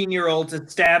 15-year-old to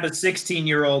stab a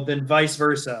 16-year-old than vice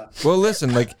versa. Well,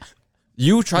 listen, like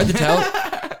you tried to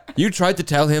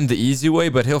tell him the easy way,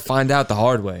 but he'll find out the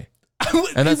hard way.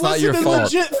 And that's It not your wasn't fault. a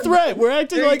legit threat. We're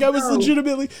acting There like you I was go.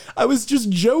 legitimately, I was just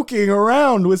joking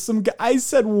around with some guy. I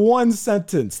said one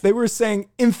sentence. They were saying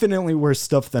infinitely worse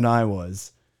stuff than I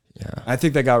was. Yeah. I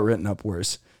think they got written up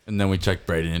worse. And then we checked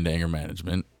Brady into anger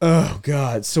management. Oh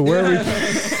God. So where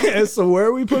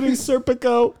are we putting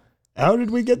Serpico? How did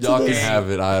we get Y'all to can this? have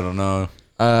it. I don't know.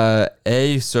 A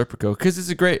Serpico, because it's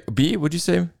a great B. Would you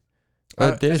say?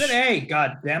 Is Dish. it A?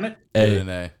 God damn it. Get A. an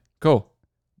A. Cool.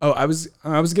 Oh, I was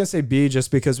gonna say B just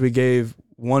because we gave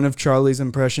one of Charlie's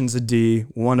impressions a D,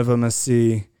 one of them a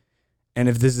C, and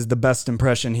if this is the best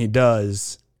impression he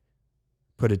does,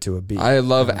 put it to a B. I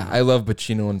love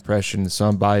Pacino impressions, so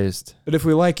I'm biased. But if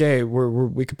we like A,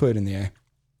 we could put it in the A.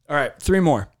 All right, 3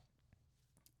 more.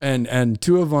 And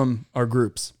 2 of them are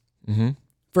groups. Mm-hmm.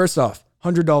 First off,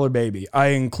 $100 Baby. I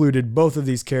included both of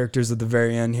these characters at the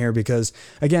very end here because,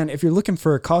 again, if you're looking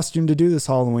for a costume to do this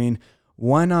Halloween,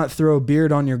 why not throw a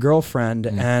beard on your girlfriend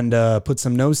and put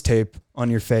some nose tape on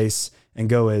your face and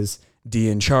go as Dee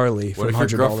and Charlie from $100 What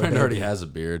if your girlfriend Baby? already has a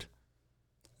beard?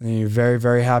 And you're very,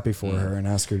 very happy for her and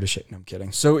ask her to shake. No, I'm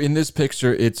kidding. So in this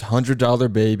picture, it's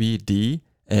 $100 Baby D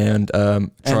and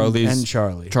Charlie's and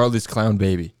Charlie. Charlie's Clown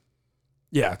Baby.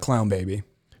 Yeah, Clown Baby.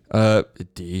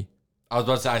 D. I was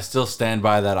about to say, I still stand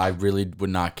by that. I really would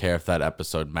not care if that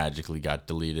episode magically got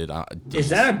deleted. Is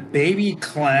that a baby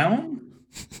clown?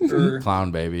 Or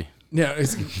Clown Baby? Yeah,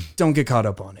 don't get caught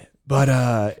up on it. But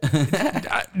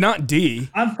not D.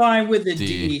 I'm fine with the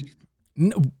D. D.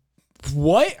 No,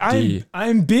 what? D.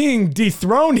 I'm being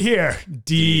dethroned here.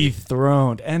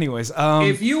 Dethroned. Anyways,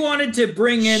 If you wanted to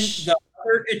bring in the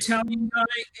other Italian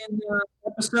guy in the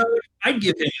episode, I'd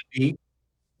give him a B.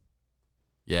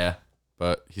 Yeah,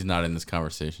 but he's not in this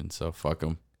conversation, so fuck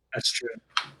him. That's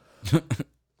true.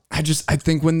 I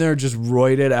think when they're just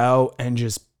roided out and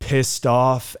just pissed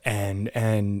off and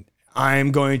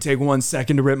I'm going to take 1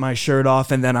 second to rip my shirt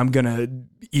off and then I'm going to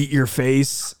eat your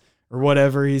face or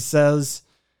whatever he says.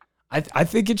 I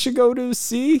think it should go to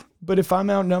C, but if I'm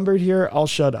outnumbered here, I'll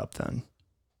shut up then.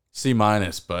 C-,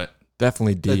 but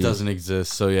Definitely D. that doesn't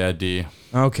exist, so yeah, D.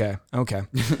 Okay.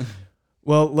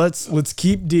 Well, let's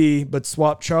keep D, but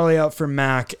swap Charlie out for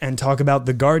Mac and talk about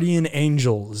the Guardian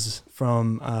Angels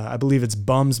from, I believe it's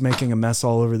bums making a mess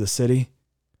all over the city,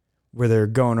 where they're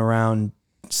going around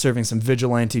serving some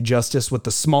vigilante justice with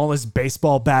the smallest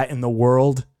baseball bat in the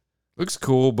world. Looks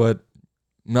cool, but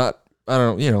not, I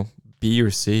don't know, B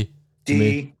or C. to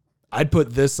me. D. I'd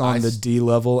put this on I the s- D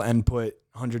level and put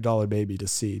 $100 Baby to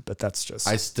C, but that's just...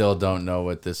 I still don't know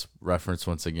what this reference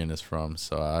once again is from,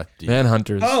 so D.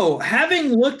 Manhunters. Oh,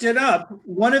 having looked it up,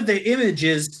 one of the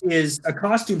images is a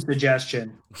costume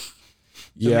suggestion. So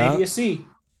yeah. maybe a C.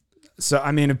 So,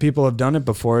 I mean, if people have done it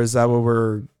before, is that what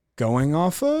we're going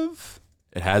off of?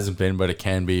 It hasn't been, but it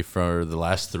can be for the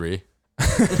last 3.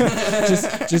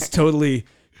 just totally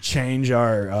change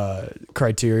our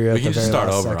criteria. We at can the just very start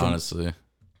last over, second. honestly.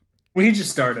 We can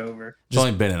just start over. It's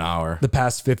only been an hour. The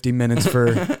past 50 minutes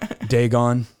for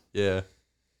Dagon. Yeah.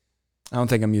 I don't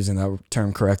think I'm using that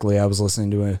term correctly. I was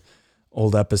listening to an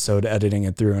old episode, editing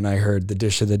it through, and I heard the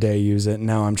dish of the day use it. And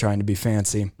now I'm trying to be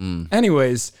fancy.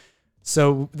 Anyways,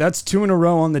 so that's 2 in a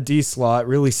row on the D slot.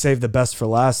 Really saved the best for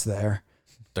last there.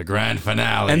 The grand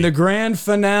finale. And the grand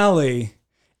finale,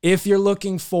 if you're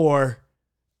looking for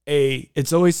a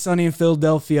It's Always Sunny in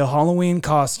Philadelphia Halloween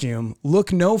costume,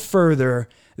 look no further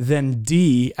than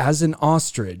D as an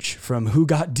ostrich from Who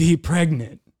Got D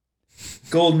Pregnant?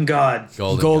 Golden God.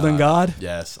 Golden God?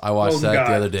 Yes. I watched Golden that the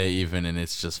God. other day even, and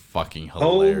it's just fucking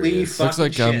Holy hilarious. fuck. Looks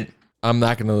like shit. I'm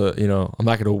not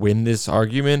gonna win this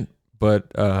argument,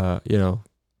 but I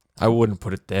wouldn't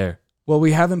put it there. Well,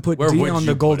 we haven't put Where D would on you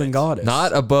the put Golden it? Goddess.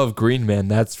 Not above Green Man,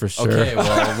 that's for sure. Okay,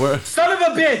 well, we're... Son of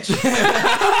a bitch.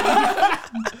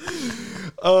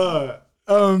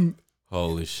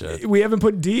 Holy shit. We haven't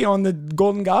put D on the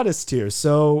Golden Goddess tier,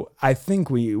 so I think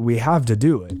we have to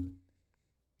do it.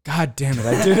 God damn it,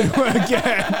 I did it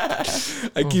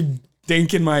again. I keep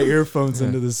dinking my earphones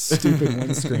into this stupid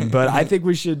windscreen, but I think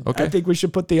we should. Okay. I think we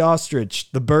should put the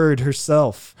ostrich, the bird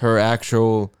herself. Her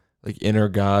actual inner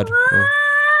god.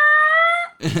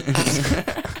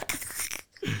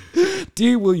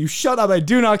 D, will you shut up? I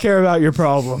do not care about your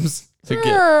problems.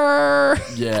 Yeah,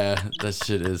 that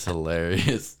shit is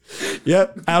hilarious.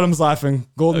 Yep, Adam's laughing.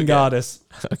 Golden Goddess.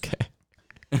 Okay.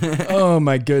 Oh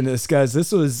my goodness, guys,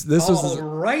 this was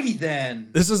Alrighty then.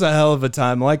 This was a hell of a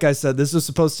time. Like I said, this was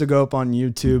supposed to go up on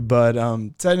YouTube, but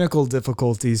technical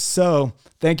difficulties. So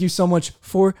thank you so much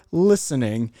for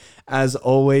listening. As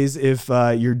always, if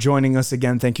you're joining us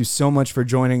again, thank you so much for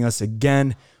joining us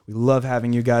again. We love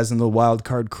having you guys in the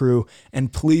Wildcard crew.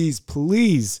 And please,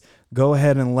 please go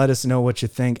ahead and let us know what you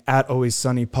think at Always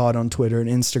Sunny Pod on Twitter and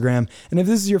Instagram. And if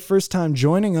this is your first time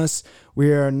joining us,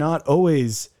 we are not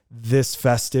always this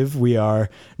festive. We are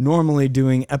normally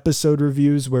doing episode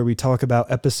reviews where we talk about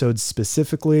episodes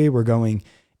specifically. We're going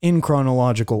in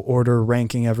chronological order,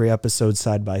 ranking every episode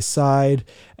side by side.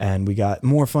 And we got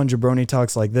more fun jabroni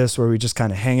talks like this where we just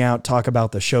kind of hang out, talk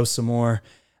about the show some more.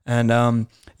 And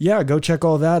yeah, go check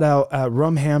all that out at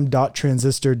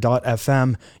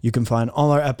rumham.transistor.fm. You can find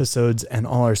all our episodes and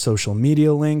all our social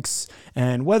media links.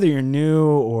 And whether you're new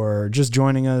or just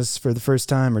joining us for the first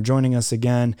time or joining us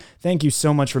again, thank you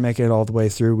so much for making it all the way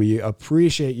through. We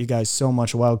appreciate you guys so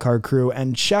much, Wildcard Crew.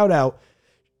 And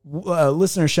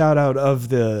listener shout out of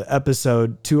the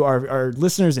episode to our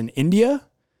listeners in India.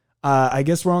 I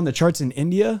guess we're on the charts in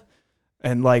India.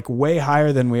 And like way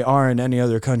higher than we are in any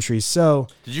other country. So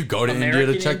did you go to American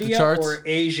India to check the charts? Or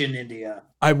Asian India?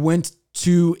 I went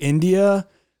to India,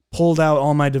 pulled out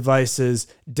all my devices,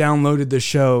 downloaded the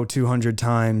show 200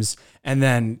 times, and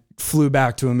then flew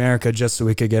back to America just so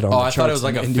we could get on the charts. I thought it was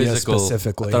like a India physical.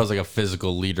 specifically. I thought it was like a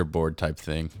physical leaderboard type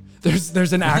thing.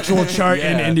 There's an actual chart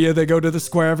in India. They go to the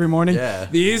square every morning. Yeah.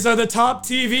 These are the top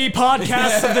TV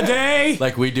podcasts of the day.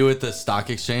 Like we do with the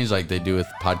stock exchange, like they do with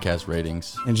podcast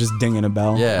ratings. And just dinging a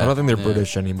bell. Yeah. I don't think they're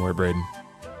British anymore, Braden.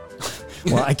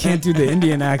 Well, I can't do the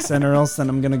Indian accent or else then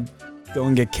I'm going to go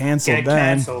and get canceled Get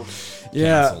then. canceled.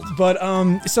 Yeah, Canceled. but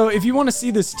so if you want to see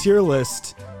this tier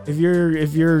list, if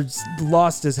you're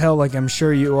lost as hell like I'm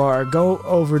sure you are, go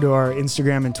over to our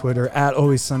Instagram and Twitter at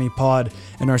Always Sunny Pod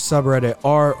and our subreddit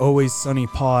Always Sunny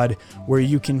Pod, where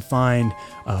you can find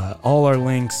all our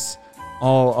links,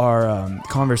 all our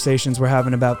conversations we're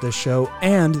having about this show,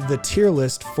 and the tier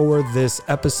list for this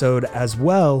episode, as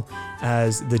well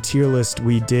as the tier list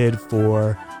we did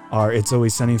for our It's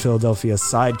Always Sunny in Philadelphia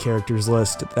side characters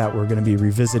list that we're going to be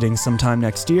revisiting sometime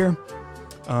next year.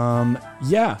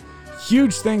 Yeah,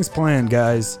 huge things planned,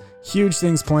 guys. Huge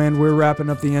things planned. We're wrapping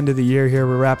up the end of the year here.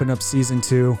 We're wrapping up season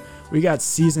 2. We got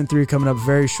season 3 coming up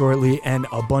very shortly and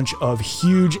a bunch of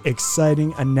huge,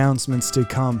 exciting announcements to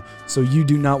come. So you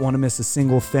do not want to miss a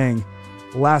single thing.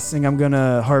 Last thing I'm going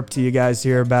to harp to you guys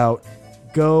here about,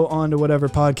 go on to whatever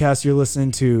podcast you're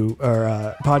listening to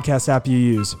or podcast app you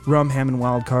use. Rum, Ham, and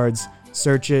Wildcards.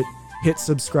 Search it. Hit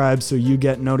subscribe so you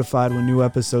get notified when new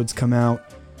episodes come out.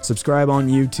 Subscribe on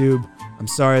YouTube. I'm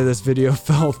sorry this video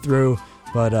fell through,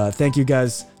 but thank you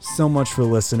guys so much for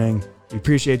listening. We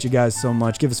appreciate you guys so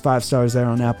much. Give us 5 stars there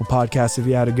on Apple Podcasts if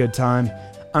you had a good time.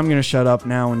 I'm going to shut up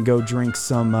now and go drink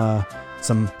some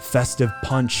festive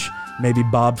punch, maybe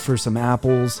bob for some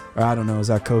apples, or I don't know, is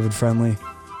that COVID friendly?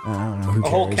 I don't know, who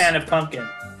cares? A whole can of pumpkin.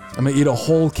 I'm going to eat a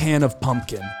whole can of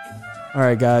pumpkin. All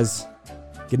right, guys.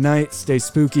 Good night. Stay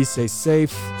spooky. Stay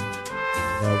safe.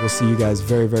 We'll see you guys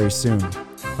very, very soon.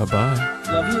 Bye-bye.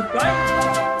 Love you. Bye.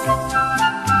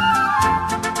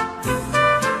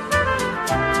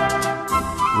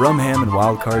 Rum, Ham, and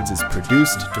Wildcards is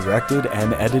produced, directed,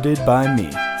 and edited by me,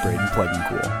 Braden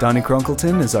Plegancool. Donnie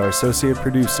Crunkleton is our associate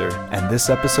producer, and this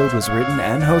episode was written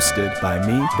and hosted by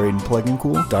me, Braden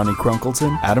Plegancool, Donnie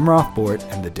Crunkleton, Adam Rothbort,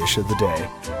 and the Dish of the Day.